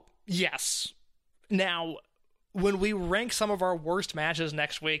 So, yes. Now, when we rank some of our worst matches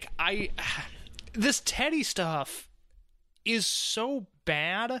next week, this Teddy stuff is so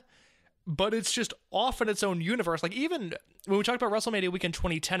bad, but it's just off in its own universe. Like, even when we talked about WrestleMania weekend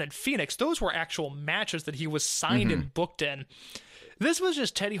 2010 in Phoenix, those were actual matches that he was signed and booked in. This was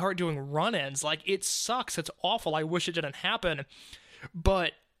just Teddy Hart doing run-ins. Like, it sucks. It's awful. I wish it didn't happen.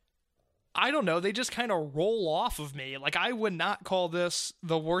 But I don't know. They just kind of roll off of me. Like, I would not call this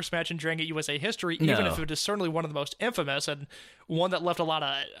the worst match in Dragon Gate USA history, even if it is certainly one of the most infamous and one that left a lot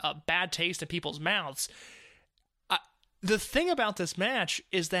of bad taste in people's mouths. The thing about this match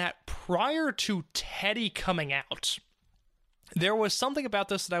is that prior to Teddy coming out, there was something about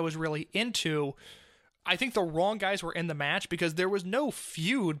this that I was really into. I think the wrong guys were in the match because there was no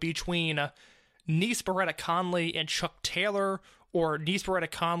feud between Nese Beretta Conley and Chuck Taylor or Nese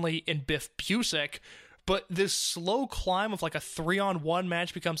Beretta Conley and Biff Busick, but this slow climb of like a 3-on-1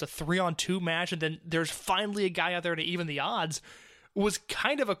 match becomes a 3-on-2 match, and then there's finally a guy out there to even the odds, was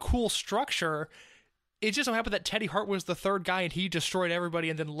kind of a cool structure. It just so happened that Teddy Hart was the third guy and he destroyed everybody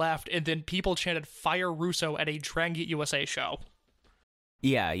and then left, and then people chanted Fire Russo at a Dragon Gate USA show.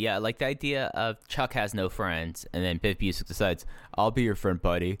 Yeah, like the idea of Chuck has no friends, and then Biff Busick decides, I'll be your friend,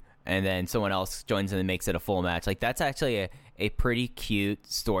 buddy, and then someone else joins in and makes it a full match. Like, that's actually a pretty cute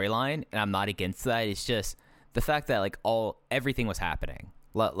storyline, and I'm not against that. It's just the fact that, like, everything was happening.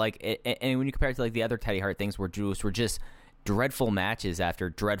 Like, and when you compare it to, like, the other Teddy Hart things were just dreadful matches after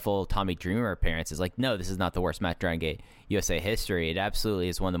dreadful Tommy Dreamer appearances. Like, no, this is not the worst match Dragon Gate USA history. It absolutely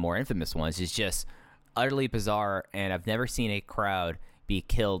is one of the more infamous ones. It's just utterly bizarre, and I've never seen a crowd be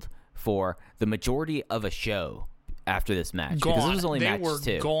killed for the majority of a show after this match. Gone. Because this was only they match were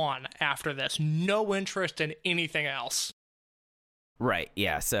 2. Gone after this. No interest in anything else. Right,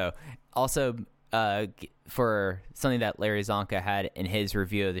 yeah. So, also, for something that Larry Zonka had in his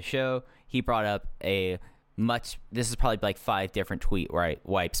review of the show, he brought up this is probably like 5 different tweet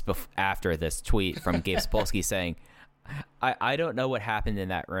wipes after this tweet from Gabe Sapolsky saying, I don't know what happened in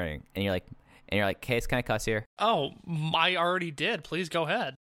that ring. And you're like, Case, can I cuss here? Oh, I already did. Please go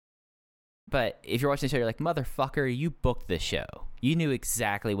ahead. But if you're watching the show, you're like, motherfucker, you booked this show. You knew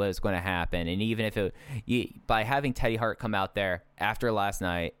exactly what was going to happen. And even if by having Teddy Hart come out there after last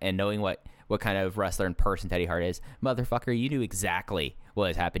night and knowing what kind of wrestler and person Teddy Hart is, motherfucker, you knew exactly what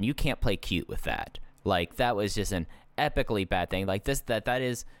has happened. You can't play cute with that. Like, that was just an epically bad thing. Like, that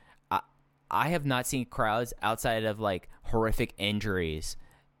is, I have not seen crowds outside of, like, horrific injuries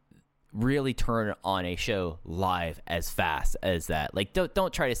really turn on a show live as fast as that. Like,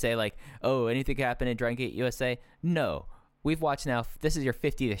 don't try to say, like, oh, anything can happen in Dragon Gate USA. No. We've watched now, this is your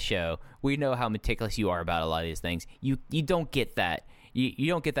 50th show. We know how meticulous you are about a lot of these things. You don't get that. You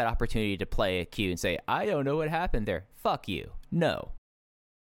don't get that opportunity to play a cue and say, I don't know what happened there. Fuck you. No.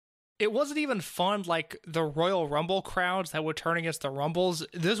 It wasn't even fun like the Royal Rumble crowds that would turn against the Rumbles.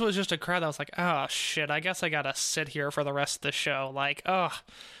 This was just a crowd that was like, oh, shit, I guess I gotta sit here for the rest of the show. Like,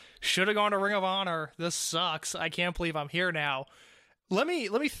 should have gone to Ring of Honor. This sucks. I can't believe I'm here now. Let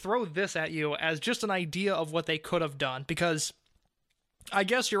me throw this at you as just an idea of what they could have done, because I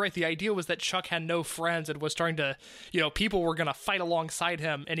guess you're right. The idea was that Chuck had no friends and was starting to, people were going to fight alongside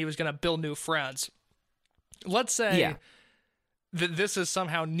him and he was going to build new friends. Let's say that this is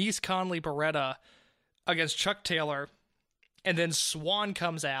somehow Nese Conley Beretta against Chuck Taylor, and then Swann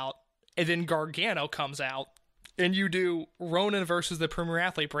comes out, and then Gargano comes out, and you do Ronan versus the Premier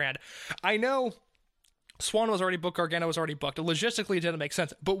Athlete brand. I know Swann was already booked, Gargano was already booked. Logistically, it didn't make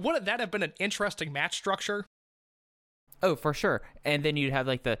sense. But wouldn't that have been an interesting match structure? Oh, for sure. And then you'd have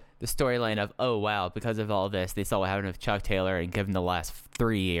like the storyline of, oh, wow, because of all this, they saw what happened with Chuck Taylor, and given the last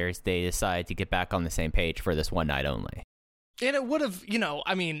 3 years, they decided to get back on the same page for this one night only. And it would have,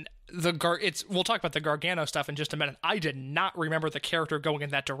 I mean, we'll talk about the Gargano stuff in just a minute. I did not remember the character going in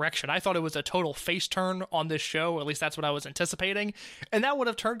that direction. I thought it was a total face turn on this show, or at least that's what I was anticipating. And that would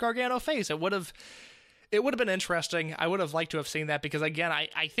have turned Gargano face. It would have been interesting. I would have liked to have seen that because, again,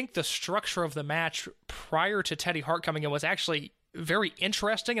 I think the structure of the match prior to Teddy Hart coming in was actually very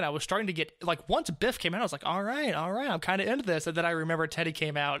interesting, and I was starting to get, like, once Biff came out, I was like, all right, I'm kind of into this, and then I remember Teddy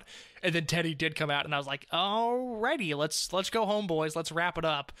came out, and then Teddy did come out, and I was like, alrighty, let's go home, boys, let's wrap it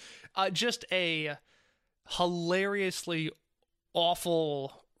up. Just a hilariously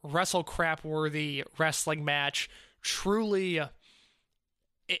awful, wrestle crap-worthy wrestling match. Truly,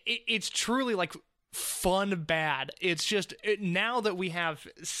 it's truly, like, fun bad. It's just, now that we have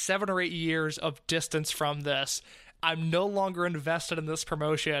 7 or 8 years of distance from this, I'm no longer invested in this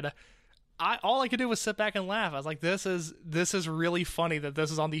promotion. All I could do was sit back and laugh. I was like, this is really funny that this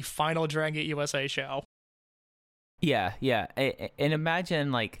is on the final Dragon Gate USA show. Yeah. And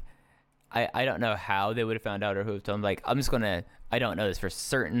imagine, like, I don't know how they would have found out or who would have told them. Like, I don't know this for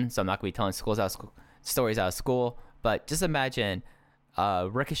certain, so I'm not going to be telling stories out of school, but just imagine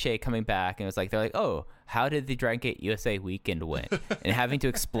Ricochet coming back, and they're like, oh, how did the Dragon Gate USA weekend win? And having to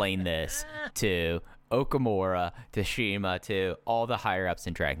explain this to Okamura, to Shima, to all the higher ups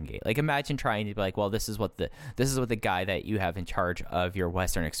in Dragon Gate. Like, imagine trying to be like, well, this is what the guy that you have in charge of your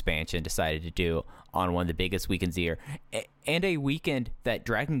Western expansion decided to do on one of the biggest weekends of the year, and a weekend that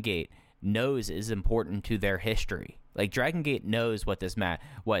Dragon Gate knows is important to their history. Like, Dragon Gate knows what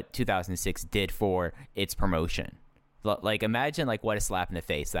what 2006 did for its promotion. Like, imagine, like, what a slap in the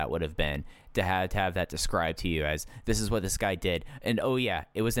face that would have been to have that described to you as, this is what this guy did, and oh yeah,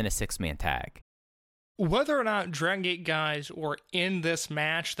 it was in a 6-man tag. Whether or not Dragon Gate guys were in this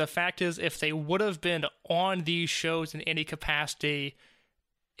match, the fact is, if they would have been on these shows in any capacity,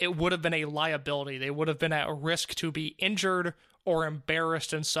 it would have been a liability. They would have been at risk to be injured or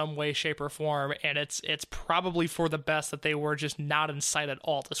embarrassed in some way, shape, or form, and it's probably for the best that they were just not in sight at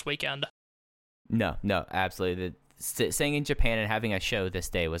all this weekend. No, absolutely. Staying in Japan and having a show this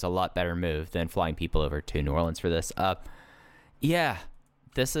day was a lot better move than flying people over to New Orleans for this. Yeah.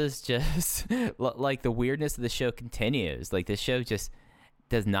 This is just like the weirdness of the show continues. Like, this show just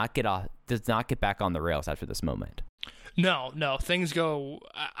does not get back on the rails after this moment. No, things go,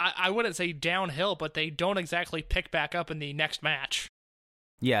 I wouldn't say downhill, but they don't exactly pick back up in the next match.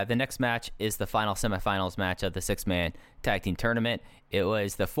 Yeah, the next match is the final semifinals match of the 6-man tag team tournament. It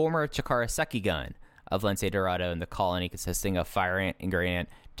was the former Chikara Sekigun of Lince Dorado and the Colony, consisting of Fire Ant and Green Ant,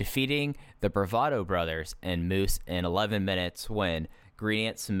 defeating the Bravado Brothers and Moose in 11 minutes when Green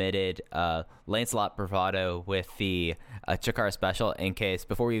Ant submitted Lancelot Bravado with the Chikara special. In case,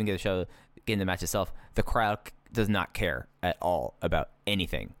 before we even get into the match itself, the crowd does not care at all about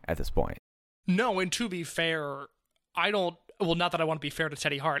anything at this point. No, and to be fair, not that I want to be fair to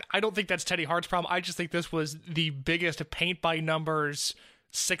Teddy Hart. I don't think that's Teddy Hart's problem. I just think this was the biggest paint-by-numbers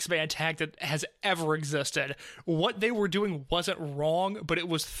 6-man tag that has ever existed. What they were doing wasn't wrong, but it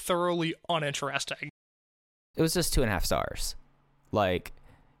was thoroughly uninteresting. It was just 2.5 stars. Like,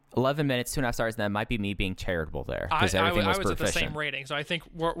 11 minutes, 2.5 stars, and that might be me being charitable there. I was proficient. at the same rating, so I think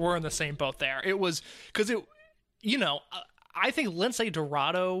we're in the same boat there. It was, because I think Lince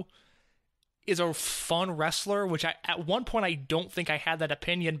Dorado is a fun wrestler, which at one point I don't think I had that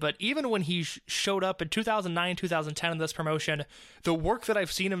opinion, but even when he showed up in 2009, 2010 in this promotion, the work that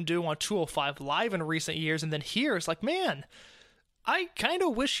I've seen him do on 205 Live in recent years, and then here, it's like, man, I kind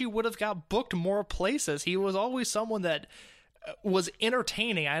of wish he would have got booked more places. He was always someone that was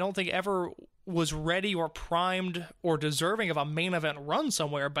entertaining. I don't think ever was ready or primed or deserving of a main event run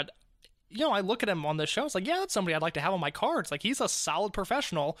somewhere, but I look at him on this show, it's like, yeah, that's somebody I'd like to have on my cards. Like, he's a solid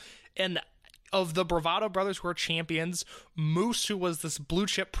professional, and of the Bravado Brothers who are champions, Moose, who was this blue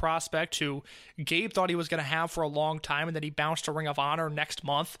chip prospect who Gabe thought he was going to have for a long time, and then he bounced to Ring of Honor next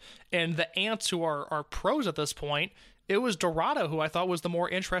month, and the Ants, who are pros at this point, it was Dorado who I thought was the more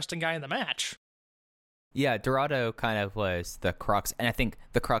interesting guy in the match. Yeah, Dorado kind of was the crux, and I think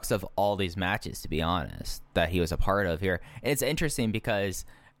the crux of all these matches, to be honest, that he was a part of here. And it's interesting because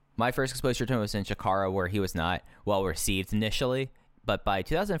my first exposure to him was in Chikara, where he was not well received initially, but by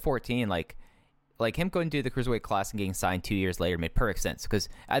 2014, like him going to the Cruiserweight Classic and getting signed 2 years later made perfect sense, because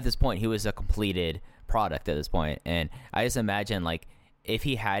at this point he was a completed product at this point. And I just imagine, like, if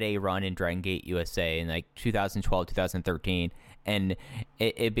he had a run in Dragon Gate USA in like 2012, 2013, and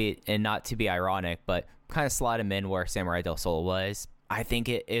it'd be, and not to be ironic, but kind of slot him in where Samurai Del Sol was, I think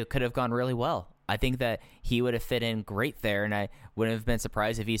it could have gone really well. I think that he would have fit in great there, and I wouldn't have been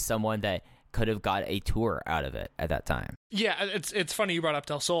surprised if he's someone that could have got a tour out of it at that time. Yeah, it's funny you brought up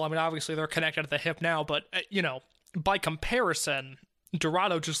Del Sol. I mean, obviously they're connected at the hip now, but, by comparison,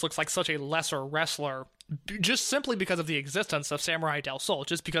 Dorado just looks like such a lesser wrestler just simply because of the existence of Samurai Del Sol,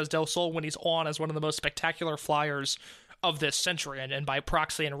 just because Del Sol, when he's on, is one of the most spectacular flyers of this century, and by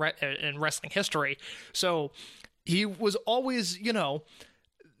proxy in wrestling history. So he was always,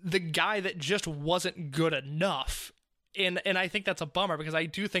 the guy that just wasn't good enough. And I think that's a bummer, because I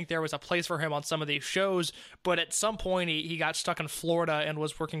do think there was a place for him on some of these shows, but at some point he got stuck in Florida and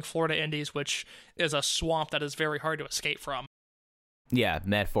was working Florida Indies, which is a swamp that is very hard to escape from. Yeah,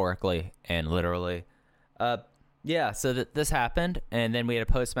 metaphorically and literally. So this happened, and then we had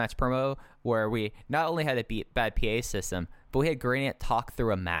a post-match promo where we not only had a bad PA system, but we had Gradient talk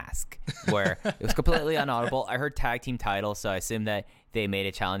through a mask where it was completely inaudible. I heard tag team title, so I assumed that they made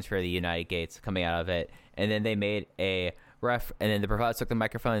a challenge for the United Gates coming out of it, and then they made a ref, and then the Bravado took the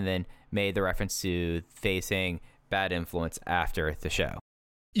microphone and then made the reference to facing Bad Influence after the show.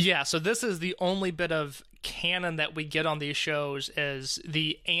 Yeah, so this is the only bit of canon that we get on these shows, is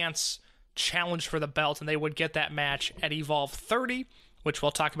the Ants challenge for the belt, and they would get that match at Evolve 30, which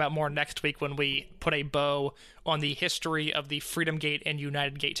we'll talk about more next week when we put a bow on the history of the Freedom Gate and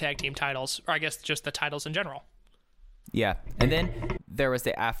United Gate tag team titles, or I guess just the titles in general. Yeah, and then there was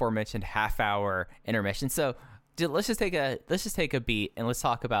the aforementioned half-hour intermission. So let's just take a beat and let's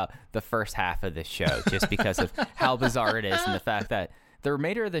talk about the first half of this show, just because of how bizarre it is, and the fact that the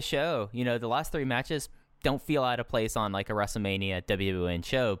remainder of the show, the last three matches don't feel out of place on like a WrestleMania WWN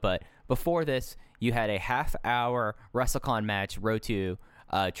show. But before this, you had a half-hour WrestleCon match, Road to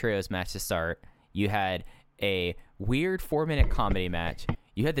Trios match to start. You had a weird 4-minute comedy match.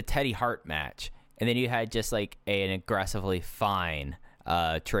 You had the Teddy Hart match. And then you had just like an aggressively fine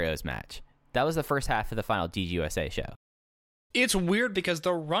Trios match. That was the first half of the final DGUSA show. It's weird because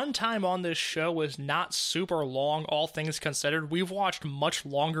the runtime on this show was not super long, all things considered. We've watched much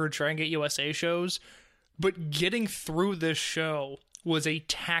longer Dragon Gate USA shows, but getting through this show was a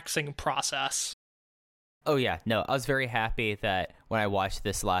taxing process. Oh yeah, no, I was very happy that when I watched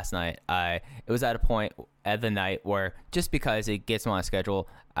this last night, it was at a point at the night where, just because it gets me on a schedule,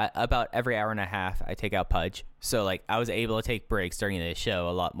 about every hour and a half I take out Pudge. So like I was able to take breaks during the show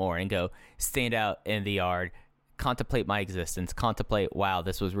a lot more and go stand out in the yard, contemplate my existence, contemplate, wow,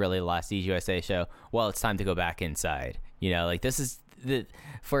 this was really the last DGUSA show. Well, it's time to go back inside. Like this is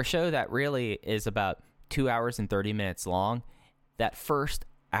for a show that really is about 2 hours and 30 minutes long. That first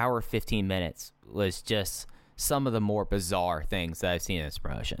hour 15 minutes was just some of the more bizarre things that I've seen in this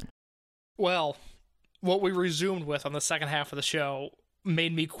promotion. Well, what we resumed with on the second half of the show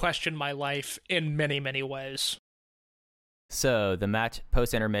made me question my life in many, many ways. So the match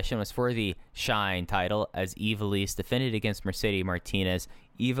post-intermission was for the Shine title as Ivelisse defended against Mercedes Martinez.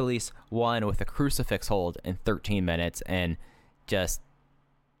 Ivelisse won with a crucifix hold in 13 minutes, and just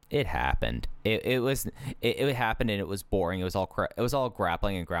it happened. It happened, and it was boring. It was all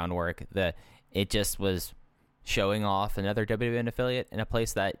grappling and groundwork. It just was showing off another WWN affiliate in a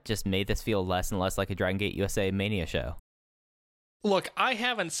place that just made this feel less and less like a Dragon Gate USA Mania show. Look, I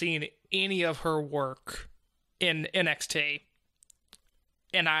haven't seen any of her work in NXT,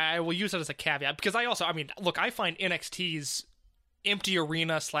 and I will use it as a caveat, because I find NXT's empty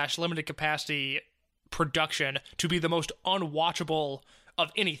arena / limited capacity production to be the most unwatchable of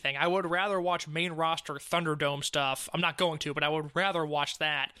anything. I would rather watch main roster Thunderdome stuff. I'm not going to, but I would rather watch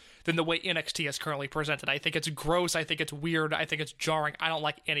that than the way NXT is currently presented. I think it's gross. I think it's weird. I think it's jarring. I don't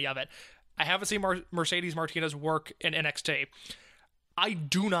like any of it. I haven't seen Mercedes Martinez work in NXT. I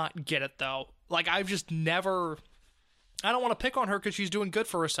do not get it, though. Like, I've just never... I don't want to pick on her because she's doing good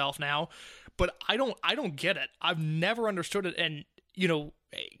for herself now, but I don't get it. I've never understood it. And,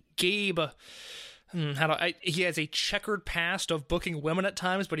 Gabe... he has a checkered past of booking women at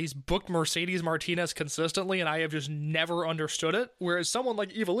times, but he's booked Mercedes Martinez consistently, and I have just never understood it. Whereas someone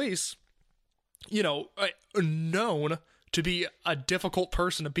like Ivelisse, known to be a difficult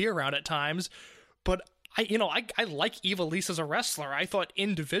person to be around at times, but I like Ivelisse as a wrestler. I thought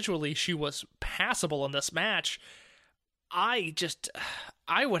individually she was passable in this match. I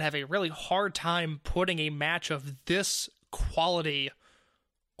would have a really hard time putting a match of this quality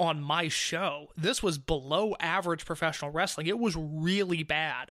on my show. This was below average professional wrestling. It was really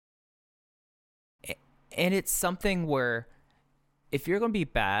bad. And it's something where if you're going to be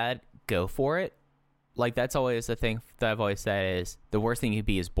bad, go for it. Like, that's always the thing that I've always said is the worst thing you could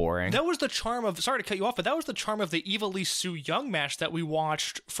be is boring. That was the charm of, sorry to cut you off, but that was the charm of the Ivelisse Su Yung match that we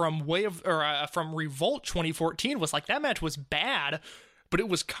watched from from Revolt 2014. Was like, that match was bad, but it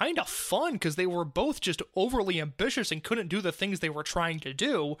was kind of fun because they were both just overly ambitious and couldn't do the things they were trying to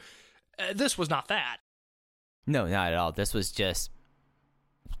do. This was not that. No, not at all. This was just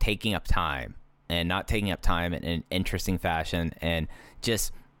taking up time, and not taking up time in an interesting fashion, and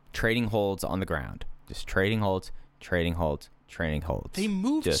just trading holds on the ground. Just trading holds, trading holds, trading holds. They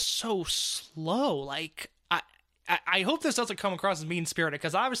moved so slow. Like, I hope this doesn't come across as mean-spirited,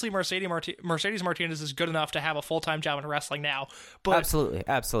 because obviously Mercedes Martinez is good enough to have a full-time job in wrestling now. But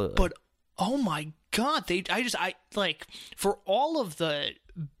Absolutely. But oh my God, I for all of the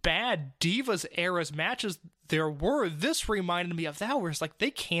bad Divas eras matches there were, this reminded me of that, where it's like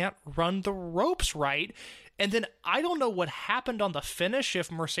they can't run the ropes right. And then I don't know what happened on the finish, if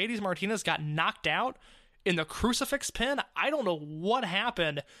Mercedes Martinez got knocked out in the crucifix pin. I don't know what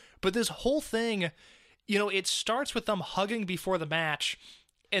happened, but this whole thing, it starts with them hugging before the match,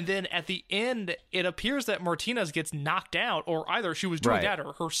 and then at the end, it appears that Martinez gets knocked out, or either she was doing that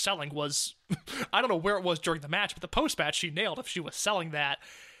or her selling was, I don't know where it was during the match, but the post-match she nailed if she was selling that.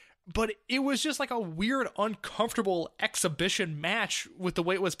 But it was just like a weird, uncomfortable exhibition match with the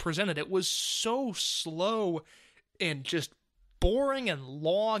way it was presented. It was so slow and just boring and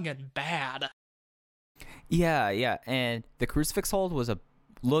long and bad. Yeah, and the crucifix hold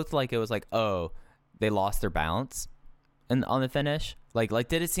looked like it was like, oh, they lost their balance on the finish. Like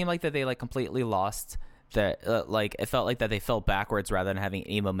did it seem like that they like completely lost that? Like it felt like that they fell backwards rather than having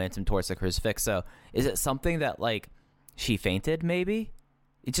any momentum towards the crucifix. So is it something that like she fainted? Maybe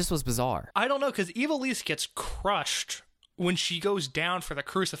it just was bizarre. I don't know, because Ivelisse gets crushed when she goes down for the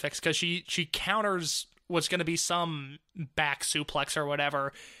crucifix, because she counters what's going to be some back suplex or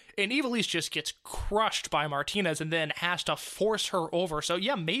whatever. And Ivelisse just gets crushed by Martinez and then has to force her over. So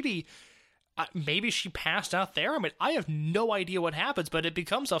yeah, maybe she passed out there. I mean, I have no idea what happens, but it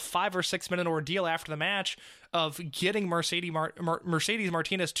becomes a 5 or 6 minute ordeal after the match of getting Mercedes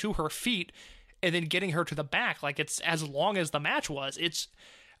Martinez to her feet and then getting her to the back. Like, it's as long as the match was. It's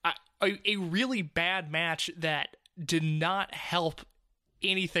a really bad match that did not help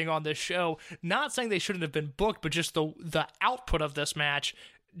anything on this show. Not saying they shouldn't have been booked, but just the output of this match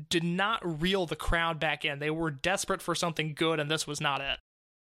did not reel the crowd back in. They were desperate for something good, and this was not it.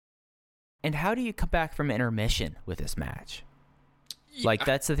 And how do you come back from intermission with this match? Like,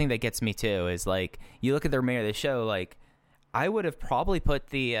 that's the thing that gets me too, is like, you look at the remainder of the show, like, I would have probably put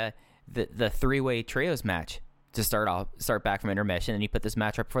the three-way trios match to start back from intermission, and you put this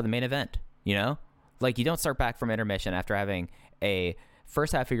match right before the main event, Like, you don't start back from intermission after having a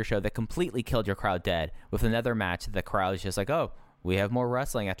first half of your show that completely killed your crowd dead with another match that the crowd is just like, oh, we have more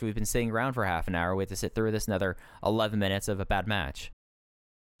wrestling after we've been sitting around for half an hour. We have to sit through this another 11 minutes of a bad match.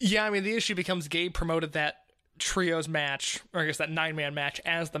 Yeah, I mean, the issue becomes Gabe promoted that trios match, or I guess that 9-man match,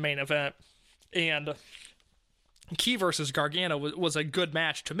 as the main event, and Key versus Gargano was a good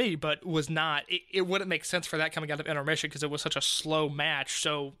match to me, but was not, it wouldn't make sense for that coming out of intermission because it was such a slow match.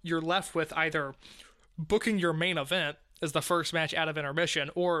 So you're left with either booking your main event as the first match out of intermission,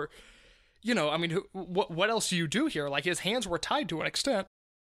 or, I mean, what else do you do here? Like, his hands were tied to an extent.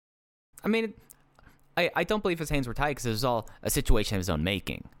 I mean, I don't believe his hands were tied because it was all a situation of his own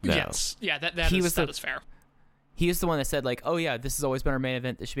making. Though. Yes. Yeah, that is fair. He was the one that said, like, oh yeah, this has always been our main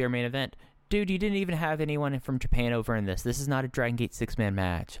event. This should be our main event. Dude, you didn't even have anyone from Japan over in this. This is not a Dragon Gate 6-man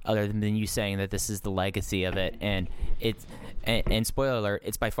match, other than you saying that this is the legacy of it. And and spoiler alert,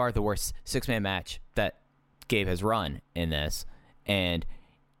 it's by far the worst 6-man match that Gabe has run in this. And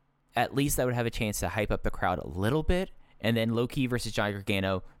at least I would have a chance to hype up the crowd a little bit. And then Low Ki versus Johnny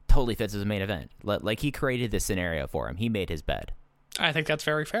Gargano totally fits as a main event. Like, he created this scenario for him. He made his bed. I think that's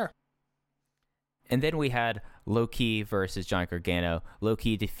very fair. And then we had Low Ki versus Johnny Gargano. Low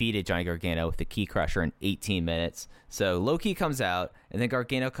Ki defeated Johnny Gargano with the Key Crusher in 18 minutes. So Low Ki comes out, and then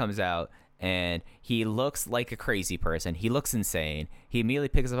Gargano comes out, and he looks like a crazy person. He looks insane. He immediately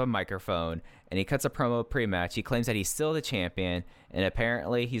picks up a microphone, and he cuts a promo pre-match. He claims that he's still the champion, and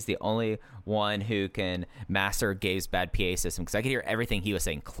apparently he's the only one who can master Gabe's bad PA system, because I could hear everything he was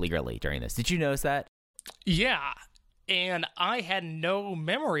saying clearly during this. Did you notice that? Yeah, and I had no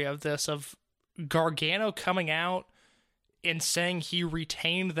memory of this, of Gargano coming out and saying he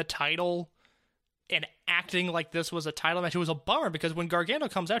retained the title and acting like this was a title match. It was a bummer because when Gargano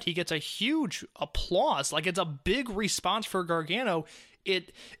comes out, he gets a huge applause. Like, it's a big response for Gargano.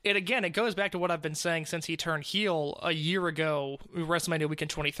 It again, it goes back to what I've been saying since he turned heel a year ago, WrestleMania weekend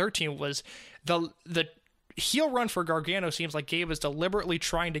 2013, was the heel run for Gargano seems like Gabe is deliberately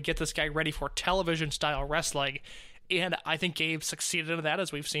trying to get this guy ready for television-style wrestling, and I think Gabe succeeded in that,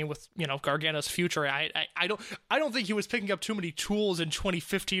 as we've seen with, Gargano's future. I don't think he was picking up too many tools in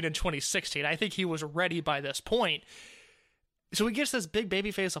 2015 and 2016. I think he was ready by this point. So he gets this big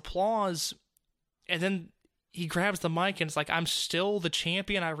babyface applause, and then he grabs the mic and it's like, I'm still the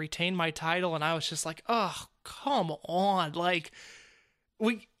champion. I retained my title. And I was just like, oh, come on. Like,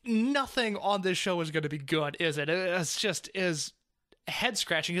 nothing on this show is going to be good, is it? It's just is head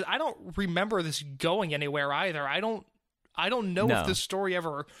scratching. I don't remember this going anywhere either. I don't know if this story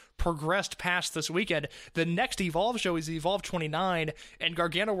ever progressed past this weekend. The next Evolve show is Evolve 29, and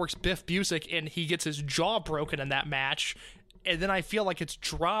Gargano works Biff Busick, and he gets his jaw broken in that match. And then I feel like it's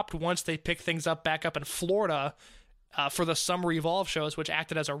dropped once they pick things up back up in Florida for the summer Evolve shows, which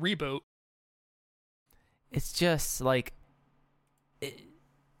acted as a reboot. It's just like,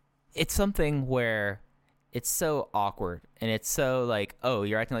 it's something where it's so awkward, and it's so like, oh,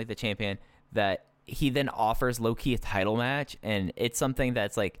 you're acting like the champion, that he then offers low-key a title match, and it's something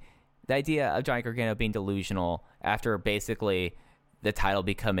that's like, the idea of Johnny Gargano being delusional after basically the title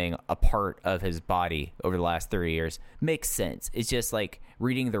becoming a part of his body over the last 3 years makes sense. It's just like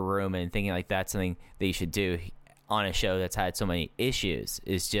reading the room and thinking like that's something that you should do on a show that's had so many issues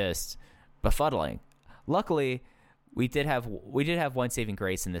is just befuddling. Luckily, we did have one saving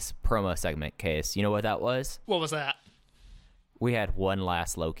grace in this promo segment, Case. You know what that was? What was that? We had one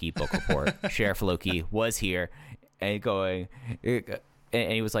last Low-Key book report. Sheriff Low-Key was here and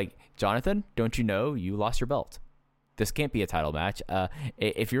he was like, Jonathan, don't you know you lost your belt? This can't be a title match.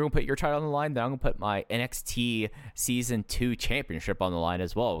 If you're going to put your title on the line, then I'm going to put my NXT Season 2 championship on the line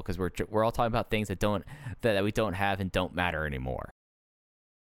as well, because we're all talking about things that we don't have and don't matter anymore.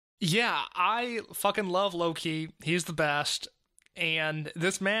 Yeah, I fucking love Low-Key. He's the best. And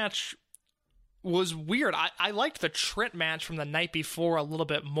this match was weird. I liked the Trent match from the night before a little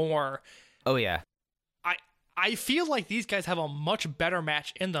bit more. Oh, yeah. I feel like these guys have a much better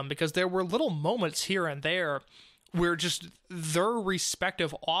match in them, because there were little moments here and there where just their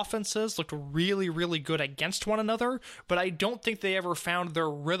respective offenses looked really, really good against one another, but I don't think they ever found their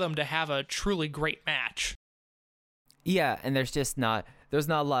rhythm to have a truly great match. Yeah, and there's not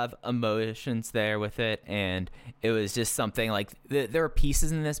a lot of emotions there with it, and it was just something like, there were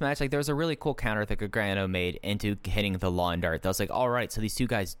pieces in this match, like there was a really cool counter that Gargano made into hitting the lawn dart that was like, all right, so these two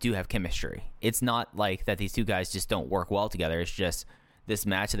guys do have chemistry. It's not like that these two guys just don't work well together, it's just this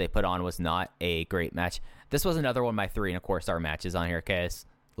match that they put on was not a great match. This was another one of my 3.25 star matches on here, Case.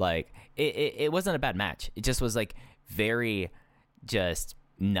 Like, it wasn't a bad match. It just was, like, very just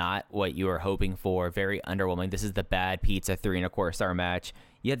not what you were hoping for. Very underwhelming. This is the bad pizza 3.25 star match.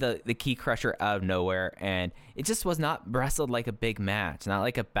 You had the key crusher out of nowhere, and it just was not wrestled like a big match. Not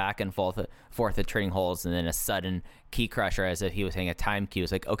like a back and forth of trading holes and then a sudden key crusher as if he was hitting a time cue.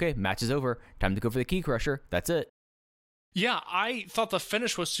 It's like, okay, match is over. Time to go for the key crusher. That's it. Yeah, I thought the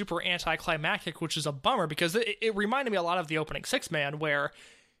finish was super anticlimactic, which is a bummer, because it reminded me a lot of the opening six-man, where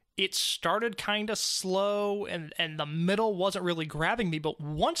it started kind of slow and the middle wasn't really grabbing me, but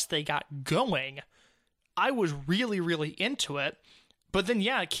once they got going, I was really, really into it. But then,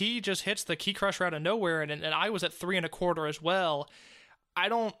 yeah, Key just hits the key crusher out of nowhere, and I was at 3.25 as well.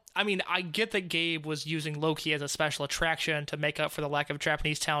 I get that Gabe was using Low-Key as a special attraction to make up for the lack of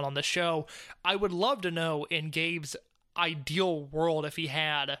Japanese talent on the show. I would love to know, in Gabe's ideal world, if he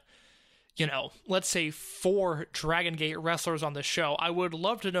had, let's say 4 Dragon Gate wrestlers on the show, I would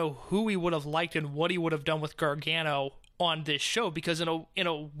love to know who he would have liked and what he would have done with Gargano on this show, because in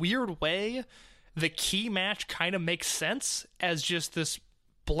a weird way, the Key match kind of makes sense as just this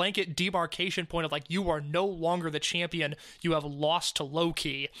blanket demarcation point of like, you are no longer the champion, you have lost to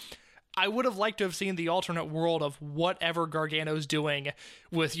Low-Key. I would have liked to have seen the alternate world of whatever Gargano's doing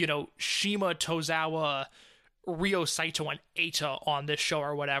with, Shima Tozawa, Ryo Saito, and Eita on this show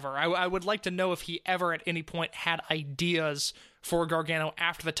or whatever. I would like to know if he ever at any point had ideas for Gargano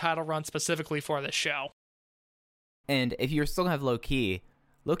after the title run specifically for this show. And if you're still going to have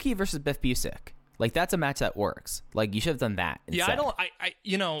Low-Key versus Biff Busick, like, that's a match that works. Like, you should have done that instead.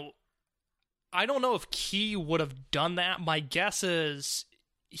 Yeah, I don't know if Key would have done that. My guess is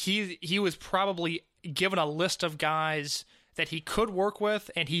he was probably given a list of guys that he could work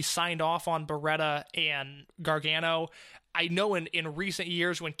with, and he signed off on Beretta and Gargano. I know in recent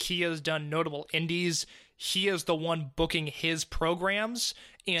years when Key has done notable indies, he is the one booking his programs.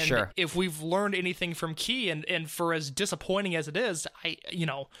 And sure, if we've learned anything from Key, and for as disappointing as it is,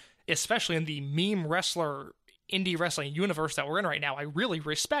 especially in the meme wrestler indie wrestling universe that we're in right now, I really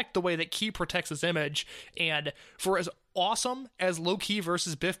respect the way that Key protects his image. And for as awesome as Low-Key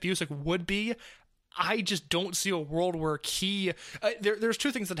versus Biff Busick would be, I just don't see a world where Key... there's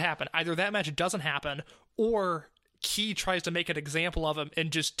two things that happen. Either that match doesn't happen, or Key tries to make an example of him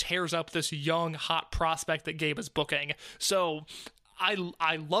and just tears up this young, hot prospect that Gabe is booking. So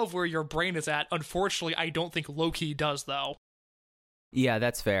I love where your brain is at. Unfortunately, I don't think Low-Ki does, though. Yeah,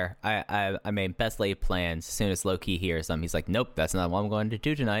 that's fair. I mean, best laid plans. As soon as Low-Ki hears them, he's like, nope, that's not what I'm going to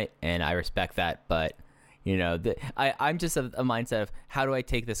do tonight. And I respect that. But, you know, I'm just a mindset of how do I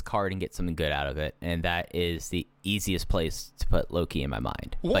take this card and get something good out of it? And that is the easiest place to put Low-Ki in my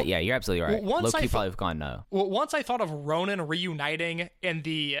mind. Well, but yeah, you're absolutely right. Low-Ki probably have gone no. Well, once I thought of Ronan reuniting in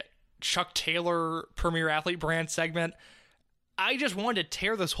the Chuck Taylor Premier Athlete brand segment, I just wanted to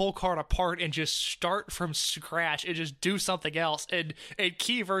tear this whole card apart and just start from scratch and just do something else. And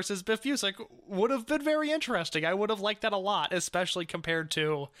Key versus Biff Busick would have been very interesting. I would have liked that a lot, especially compared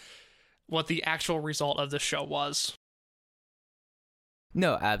to what the actual result of the show was.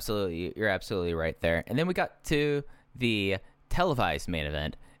 No, absolutely. You're absolutely right there. And then we got to the televised main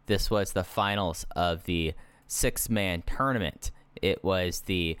event. This was the finals of the 6-man tournament. It was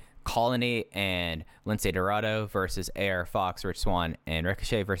the Colony and Lince Dorado versus AR Fox, Rich Swann, and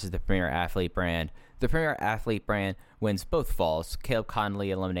Ricochet versus the Premier Athlete brand. The Premier Athlete brand wins both falls. Caleb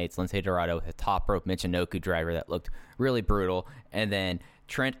Conley eliminates Lince Dorado with a top rope Michinoku driver that looked really brutal. And then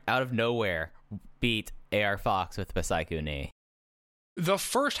Trent, out of nowhere, beat AR Fox with the Psycho knee. The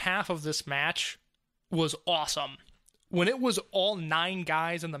first half of this match was awesome. When it was all 9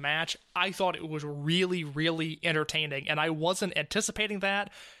 guys in the match, I thought it was really, really entertaining. And I wasn't anticipating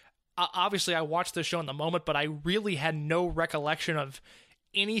that. Obviously, I watched the show in the moment, but I really had no recollection of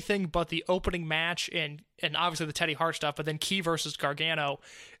anything but the opening match and obviously the Teddy Hart stuff, but then Key versus Gargano.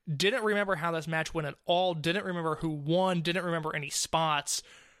 Didn't remember how this match went at all, didn't remember who won, didn't remember any spots.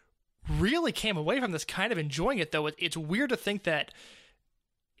 Really came away from this kind of enjoying it, though. It's weird to think that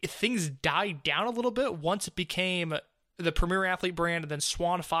things died down a little bit once it became the Premier Athlete brand and then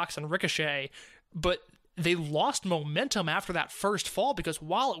Swann, Fox, and Ricochet, but they lost momentum after that first fall because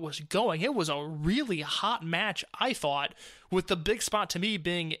while it was going, it was a really hot match, I thought, with the big spot to me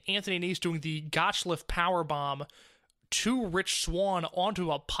being Anthony Nese doing the Gotchlift powerbomb to Rich Swann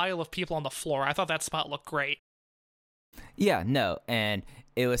onto a pile of people on the floor. I thought that spot looked great. Yeah, no, and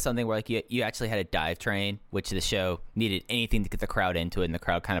it was something where like you actually had a dive train, which the show needed anything to get the crowd into it, and the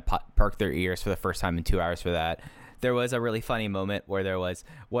crowd kind of perked their ears for the first time in 2 hours for that. There was a really funny moment where there was,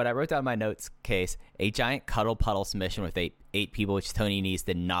 what I wrote down in my notes case, a giant cuddle puddle submission with eight people, which Tony Nese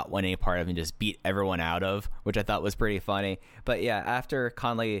did not want any part of and just beat everyone out of, which I thought was pretty funny. But yeah, after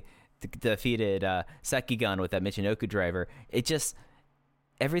Conley defeated Sekigun with that Michinoku driver, it just,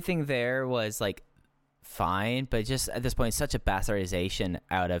 everything there was like fine, but just at this point, such a bastardization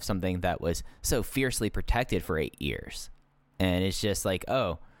out of something that was so fiercely protected for 8 years. And it's just like,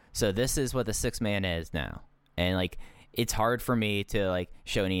 oh, so this is what the 6-man is now. And, like, it's hard for me to, like,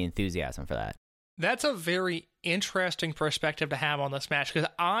 show any enthusiasm for that. That's a very interesting perspective to have on this match, because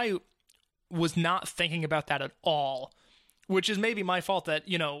I was not thinking about that at all, which is maybe my fault that,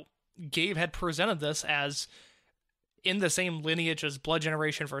 you know, Gabe had presented this as in the same lineage as Blood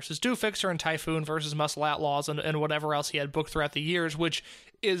Generation versus Do-Fixer and Typhoon versus Muscle Outlaws and whatever else he had booked throughout the years, which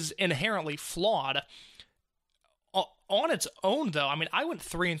is inherently flawed. On its own, though, I mean, I went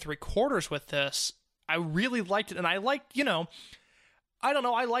 3 3/4 with this. I really liked it, and I liked, you know, I don't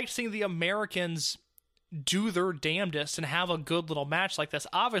know, I liked seeing the Americans do their damnedest and have a good little match like this.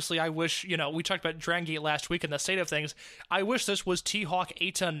 Obviously, I wish, you know, we talked about Dragon Gate last week and the state of things. I wish this was T-Hawk,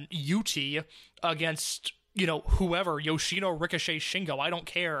 Eitan, UT against, you know, whoever, Yoshino, Ricochet, Shingo, I don't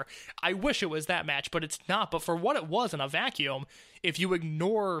care. I wish it was that match, but it's not. But for what it was in a vacuum, if you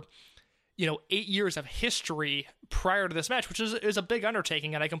ignore, you know, 8 years of history prior to this match, which is a big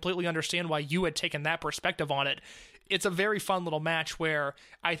undertaking, and I completely understand why you had taken that perspective on it. It's a very fun little match where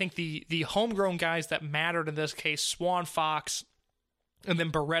I think the homegrown guys that mattered in this case, Swann, Fox, and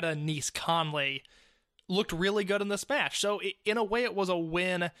then Beretta, Nese, Conley, looked really good in this match. So in a way, it was a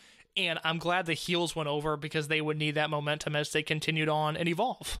win, and I'm glad the heels went over because they would need that momentum as they continued on and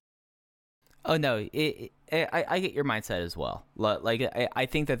evolve. Oh, no, I get your mindset as well. Like, I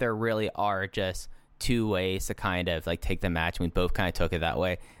think that there really are just 2 ways to kind of, like, take the match, and we both kind of took it that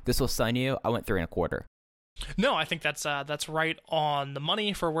way. This will stun you. I went 3 1/4. No, I think that's right on the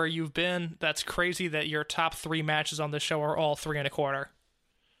money for where you've been. That's crazy that your top 3 matches on this show are all 3 1/4.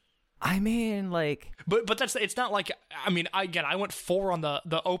 I mean, like... But it's not like, I mean, I went 4 on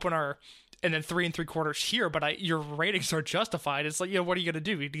the opener and then 3 3/4 here, but your ratings are justified. It's like, you know, what are you going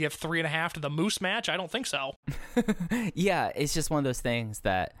to do? Do you give 3.5 to the Moose match? I don't think so. Yeah, it's just one of those things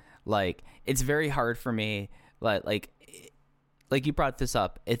that, like, it's very hard for me, like like you brought this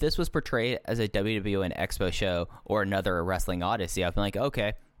up, if this was portrayed as a WWN Expo show or another Wrestling Odyssey, I'd be like,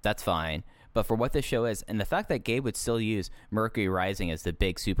 okay, that's fine. But for what this show is, and the fact that Gabe would still use Mercury Rising as the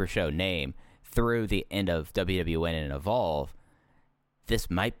big Super Show name through the end of WWN and Evolve, this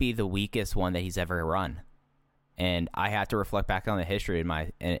might be the weakest one that he's ever run. And I have to reflect back on the history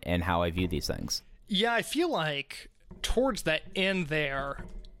and how I view these things. Yeah, I feel like towards the end there,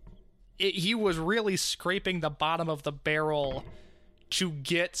 he was really scraping the bottom of the barrel to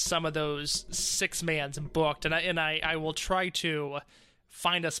get some of those 6-mans booked. And I will try to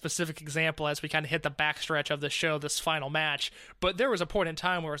find a specific example as we kind of hit the backstretch of the show, this final match. But there was a point in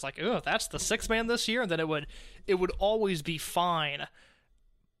time where it's like, oh, that's the 6-man this year, and then it would always be fine.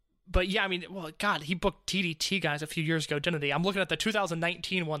 But yeah, I mean, well, God, he booked TDT guys a few years ago, didn't he? I'm looking at the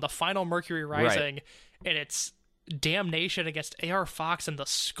 2019 one, the final Mercury Rising, right, and it's Damnation against AR Fox and the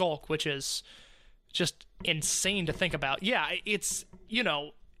Skulk, which is just insane to think about. Yeah, it's, you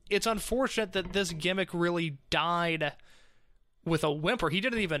know, it's unfortunate that this gimmick really died with a whimper. He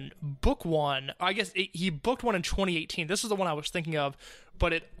didn't even book one. I guess he booked one in 2018. This is the one I was thinking of,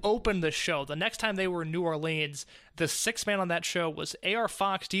 but it opened the show. The next time they were in New Orleans, the 6-man on that show was AR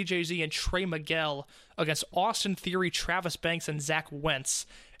Fox, DJZ, and Trey Miguel against Austin Theory, Travis Banks, and Zach Wentz.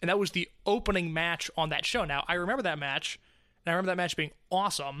 And that was the opening match on that show. Now, I remember that match, and I remember that match being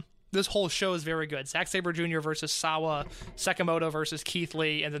awesome. This whole show is very good. Zack Sabre Jr. versus Sawa, Sekimoto versus Keith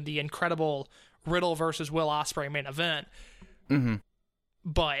Lee, and then the incredible Riddle versus Will Ospreay main event. Mm-hmm.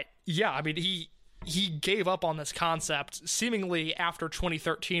 But yeah, I mean, he gave up on this concept seemingly after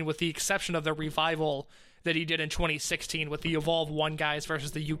 2013, with the exception of the revival that he did in 2016 with the Evolve 1 guys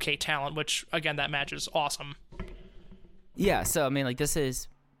versus the UK talent, which, again, that match is awesome. Yeah, so, I mean, like, this is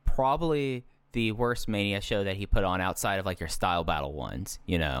probably the worst Mania show that he put on outside of, like, your Style Battle ones,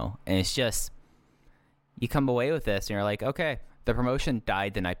 you know? And it's just, you come away with this and you're like, okay, the promotion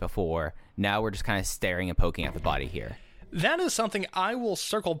died the night before. Now we're just kind of staring and poking at the body here. That is something I will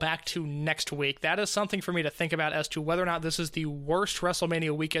circle back to next week. That is something for me to think about as to whether or not this is the worst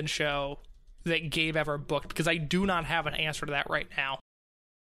WrestleMania weekend show that Gabe ever booked, because I do not have an answer to that right now.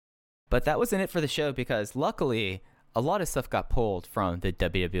 But that wasn't it for the show, because luckily a lot of stuff got pulled from the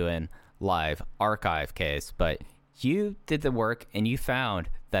WWN Live archive case, but you did the work and you found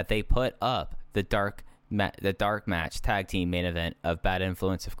that they put up the dark match tag team main event of Bad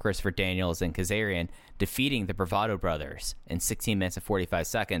Influence of Christopher Daniels and Kazarian defeating the Bravado Brothers in 16 minutes and 45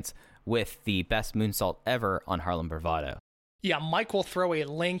 seconds with the best moonsault ever on Harlem Bravado. Yeah, Mike will throw a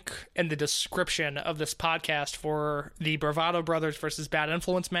link in the description of this podcast for the Bravado Brothers versus Bad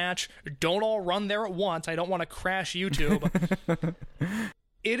Influence match. Don't all run there at once. I don't want to crash YouTube.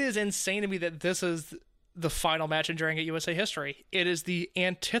 It is insane to me that this is the final match in Dragon Gate USA history. It is the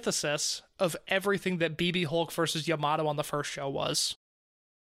antithesis of everything that BB Hulk versus Yamato on the first show was.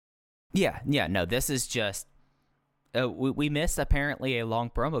 Yeah, no, this is just... we missed apparently a long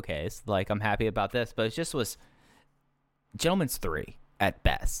promo case. Like, I'm happy about this, but it just was Gentleman's 3 at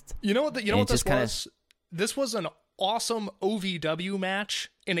best. You know what this was? This was an awesome OVW match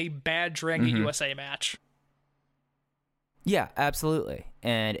in a bad Dragon Gate USA match. Yeah, absolutely.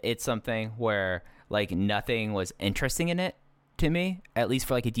 And it's something where, like, nothing was interesting in it to me, at least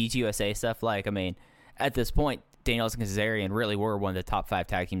for, like, a DGUSA stuff. Like, I mean, at this point, Daniels and Kazarian really were one of the top 5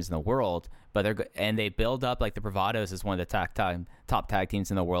 tag teams in the world, but they build up, like, the Bravados as one of the top tag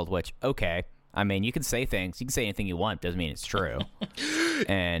teams in the world, which, okay, I mean, you can say things, you can say anything you want, doesn't mean it's true.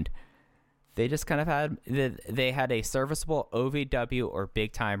 And they just kind of had a serviceable OVW or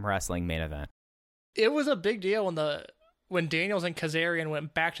big time wrestling main event. It was a big deal when Daniels and Kazarian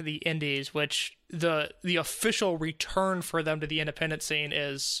went back to the Indies, which the official return for them to the independent scene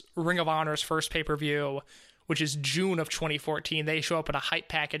is Ring of Honor's first pay-per-view, which is June of 2014. They show up in a hype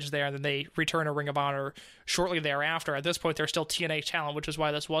package there, and then they return to Ring of Honor shortly thereafter. At this point, they're still TNA talent, which is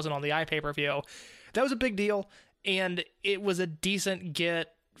why this wasn't on the iPay-per-view. That was a big deal, and it was a decent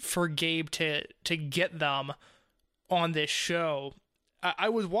get for Gabe to get them on this show. I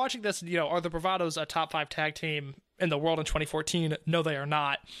was watching this, are the Bravados a top 5 tag team in the world in 2014? No, they are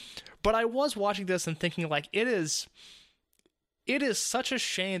not. But I was watching this and thinking, like, it is such a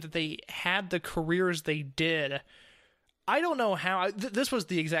shame that they had the careers they did. I don't know how. This was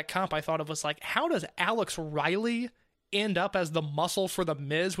the exact comp I thought of, was like, how does Alex Riley end up as the muscle for the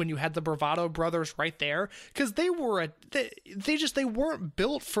Miz when you had the Bravado Brothers right there? Because they weren't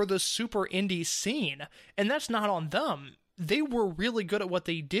built for the super indie scene, and that's not on them. They were really good at what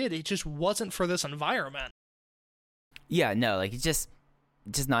they did. It just wasn't for this environment. Yeah, no, like, it's just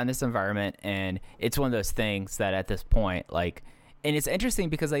not in this environment, and it's one of those things that at this point, like, and it's interesting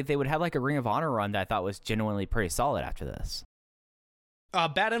because, like, they would have, like, a Ring of Honor run that I thought was genuinely pretty solid after this.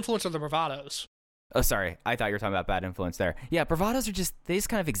 Bad Influence or the Bravados? Oh, sorry. I thought you were talking about Bad Influence there. Yeah, Bravados they just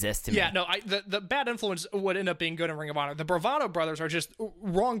kind of exist to me. Yeah, no, the Bad Influence would end up being good in Ring of Honor. The Bravado brothers are just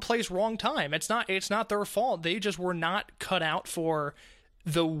wrong place, wrong time. It's not their fault. They just were not cut out for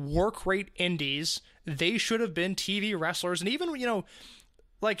the work rate indies. They should have been TV wrestlers. And even,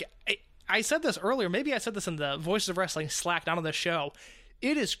 like I said this earlier, maybe I said this in the Voices of Wrestling Slack, not on the show.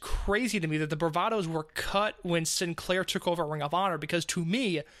 It is crazy to me that the Bravados were cut when Sinclair took over Ring of Honor, because to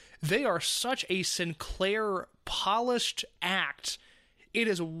me, they are such a Sinclair polished act. It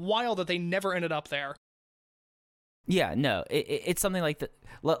is wild that they never ended up there. Yeah, no, it's something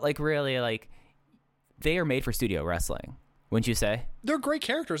like really, like, they are made for studio wrestling, wouldn't you say? They're great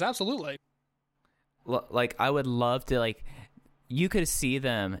characters, absolutely. Like, I would love to, like, you could see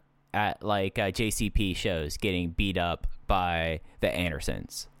them at, like, JCP shows getting beat up by the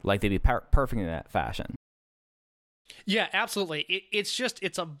Andersons. Like, they'd be perfect in that fashion. Yeah, absolutely.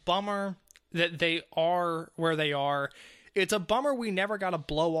 It's a bummer that they are where they are. It's a bummer we never got a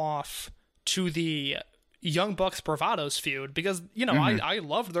blow off to the Young Bucks Bravados feud, because, I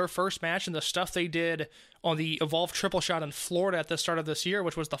loved their first match and the stuff they did on the Evolve Triple Shot in Florida at the start of this year,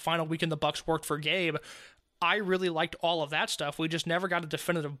 which was the final weekend the Bucks worked for Gabe. I really liked all of that stuff. We just never got a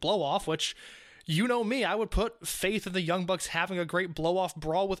definitive blow off, which, you know me, I would put faith in the Young Bucks having a great blow off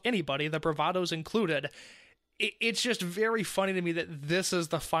brawl with anybody, the Bravados included. It's just very funny to me that this is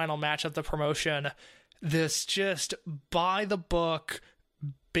the final match of the promotion. This just by the book,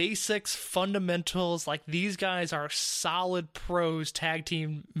 basics, fundamentals, like, these guys are solid pros tag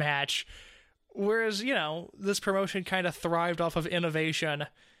team match. Whereas, this promotion kind of thrived off of innovation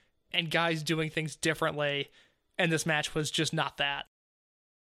and guys doing things differently, and this match was just not that.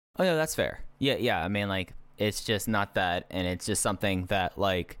 Oh, no, that's fair. Yeah, I mean, like, it's just not that, and it's just something that,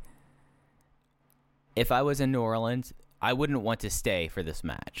 like, if I was in New Orleans, I wouldn't want to stay for this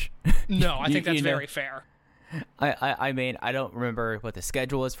match. No, I think that's very fair. I mean, I don't remember what the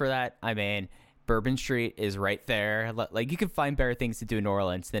schedule was for that. I mean, Bourbon Street is right there. Like, you can find better things to do in New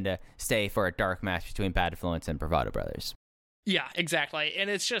Orleans than to stay for a dark match between Bad Influence and Bravado Brothers. Yeah, exactly. And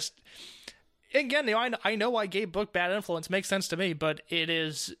it's just, again, I know why Gabe booked Bad Influence. Makes sense to me, but it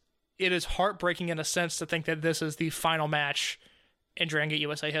is heartbreaking in a sense to think that this is the final match in Dragon Gate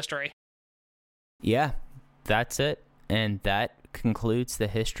USA history. Yeah, that's it. And that concludes the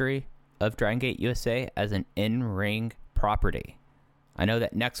history of Dragon Gate USA as an in-ring property. I know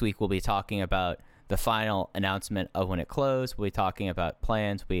that next week we'll be talking about the final announcement of when it closed. We'll be talking about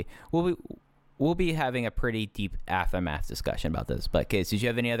plans. We'll be having a pretty deep aftermath discussion about this. But, Case, did you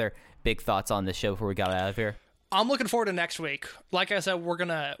have any other big thoughts on the show before we got out of here? I'm looking forward to next week. Like I said, we're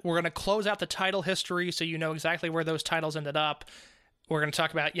gonna close out the title history, so you know exactly where those titles ended up. We're going to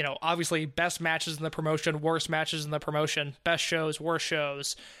talk about, obviously best matches in the promotion, worst matches in the promotion, best shows, worst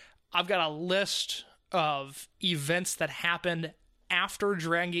shows. I've got a list of events that happened after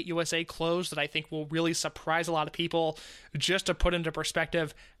Dragon Gate USA closed that I think will really surprise a lot of people, just to put into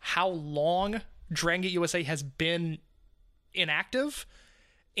perspective how long Dragon Gate USA has been inactive.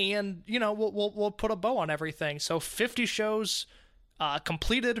 And, we'll put a bow on everything. So 50 shows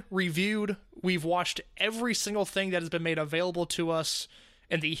completed, reviewed. We've watched every single thing that has been made available to us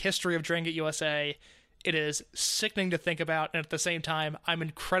in the history of Dragon Gate USA. It is sickening to think about, and at the same time, I'm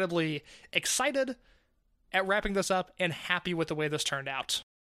incredibly excited at wrapping this up and happy with the way this turned out.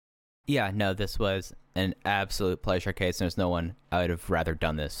 Yeah, no, this was an absolute pleasure, Case. There's no one I would have rather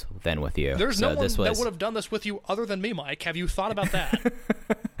done this than with you. There's no one that would have done this with you other than me, Mike. Have you thought about that?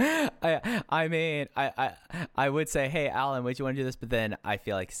 I mean, I would say, hey, Alan, would you want to do this? But then I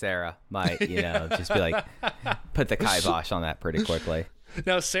feel like Sarah might, just be like, put the kibosh on that pretty quickly.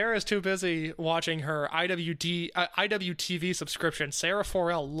 No, Sarah's too busy watching her IWTV subscription. Sarah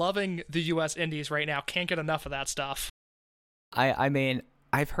Forel, loving the U.S. Indies right now. Can't get enough of that stuff. I mean,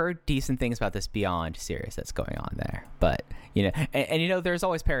 I've heard decent things about this Beyond series that's going on there. But, and there's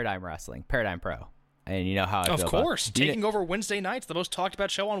always Paradigm Wrestling, Paradigm Pro. And you know how I feel about. Of course, taking over Wednesday nights, the most talked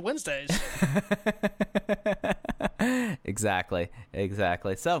about show on Wednesdays. Exactly.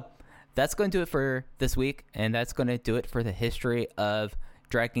 So that's going to do it for this week, and that's going to do it for the history of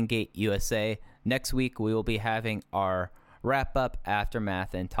Dragon Gate USA. Next week, we will be having our wrap-up,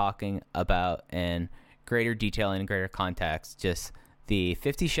 aftermath, and talking about in greater detail and greater context just the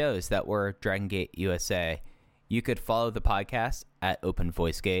 50 shows that were Dragon Gate USA. You could follow the podcast at Open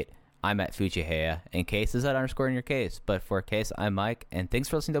Voice Gate. I'm at Fujiheya, and Case is at _ in your case. But for Case, I'm Mike, and thanks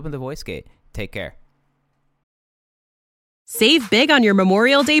for listening to Open the Voice Gate. Take care. Save big on your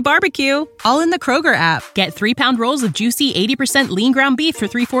Memorial Day barbecue, all in the Kroger app. Get 3-pound rolls of juicy 80% lean ground beef for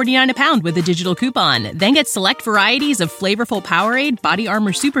 $3.49 a pound with a digital coupon. Then get select varieties of flavorful Powerade, Body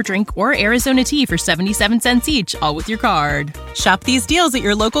Armor Super Drink, or Arizona tea for 77 cents each, all with your card. Shop these deals at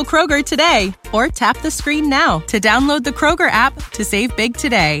your local Kroger today, or tap the screen now to download the Kroger app to save big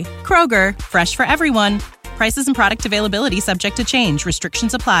today. Kroger, fresh for everyone. Prices and product availability subject to change.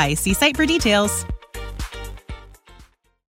 Restrictions apply. See site for details.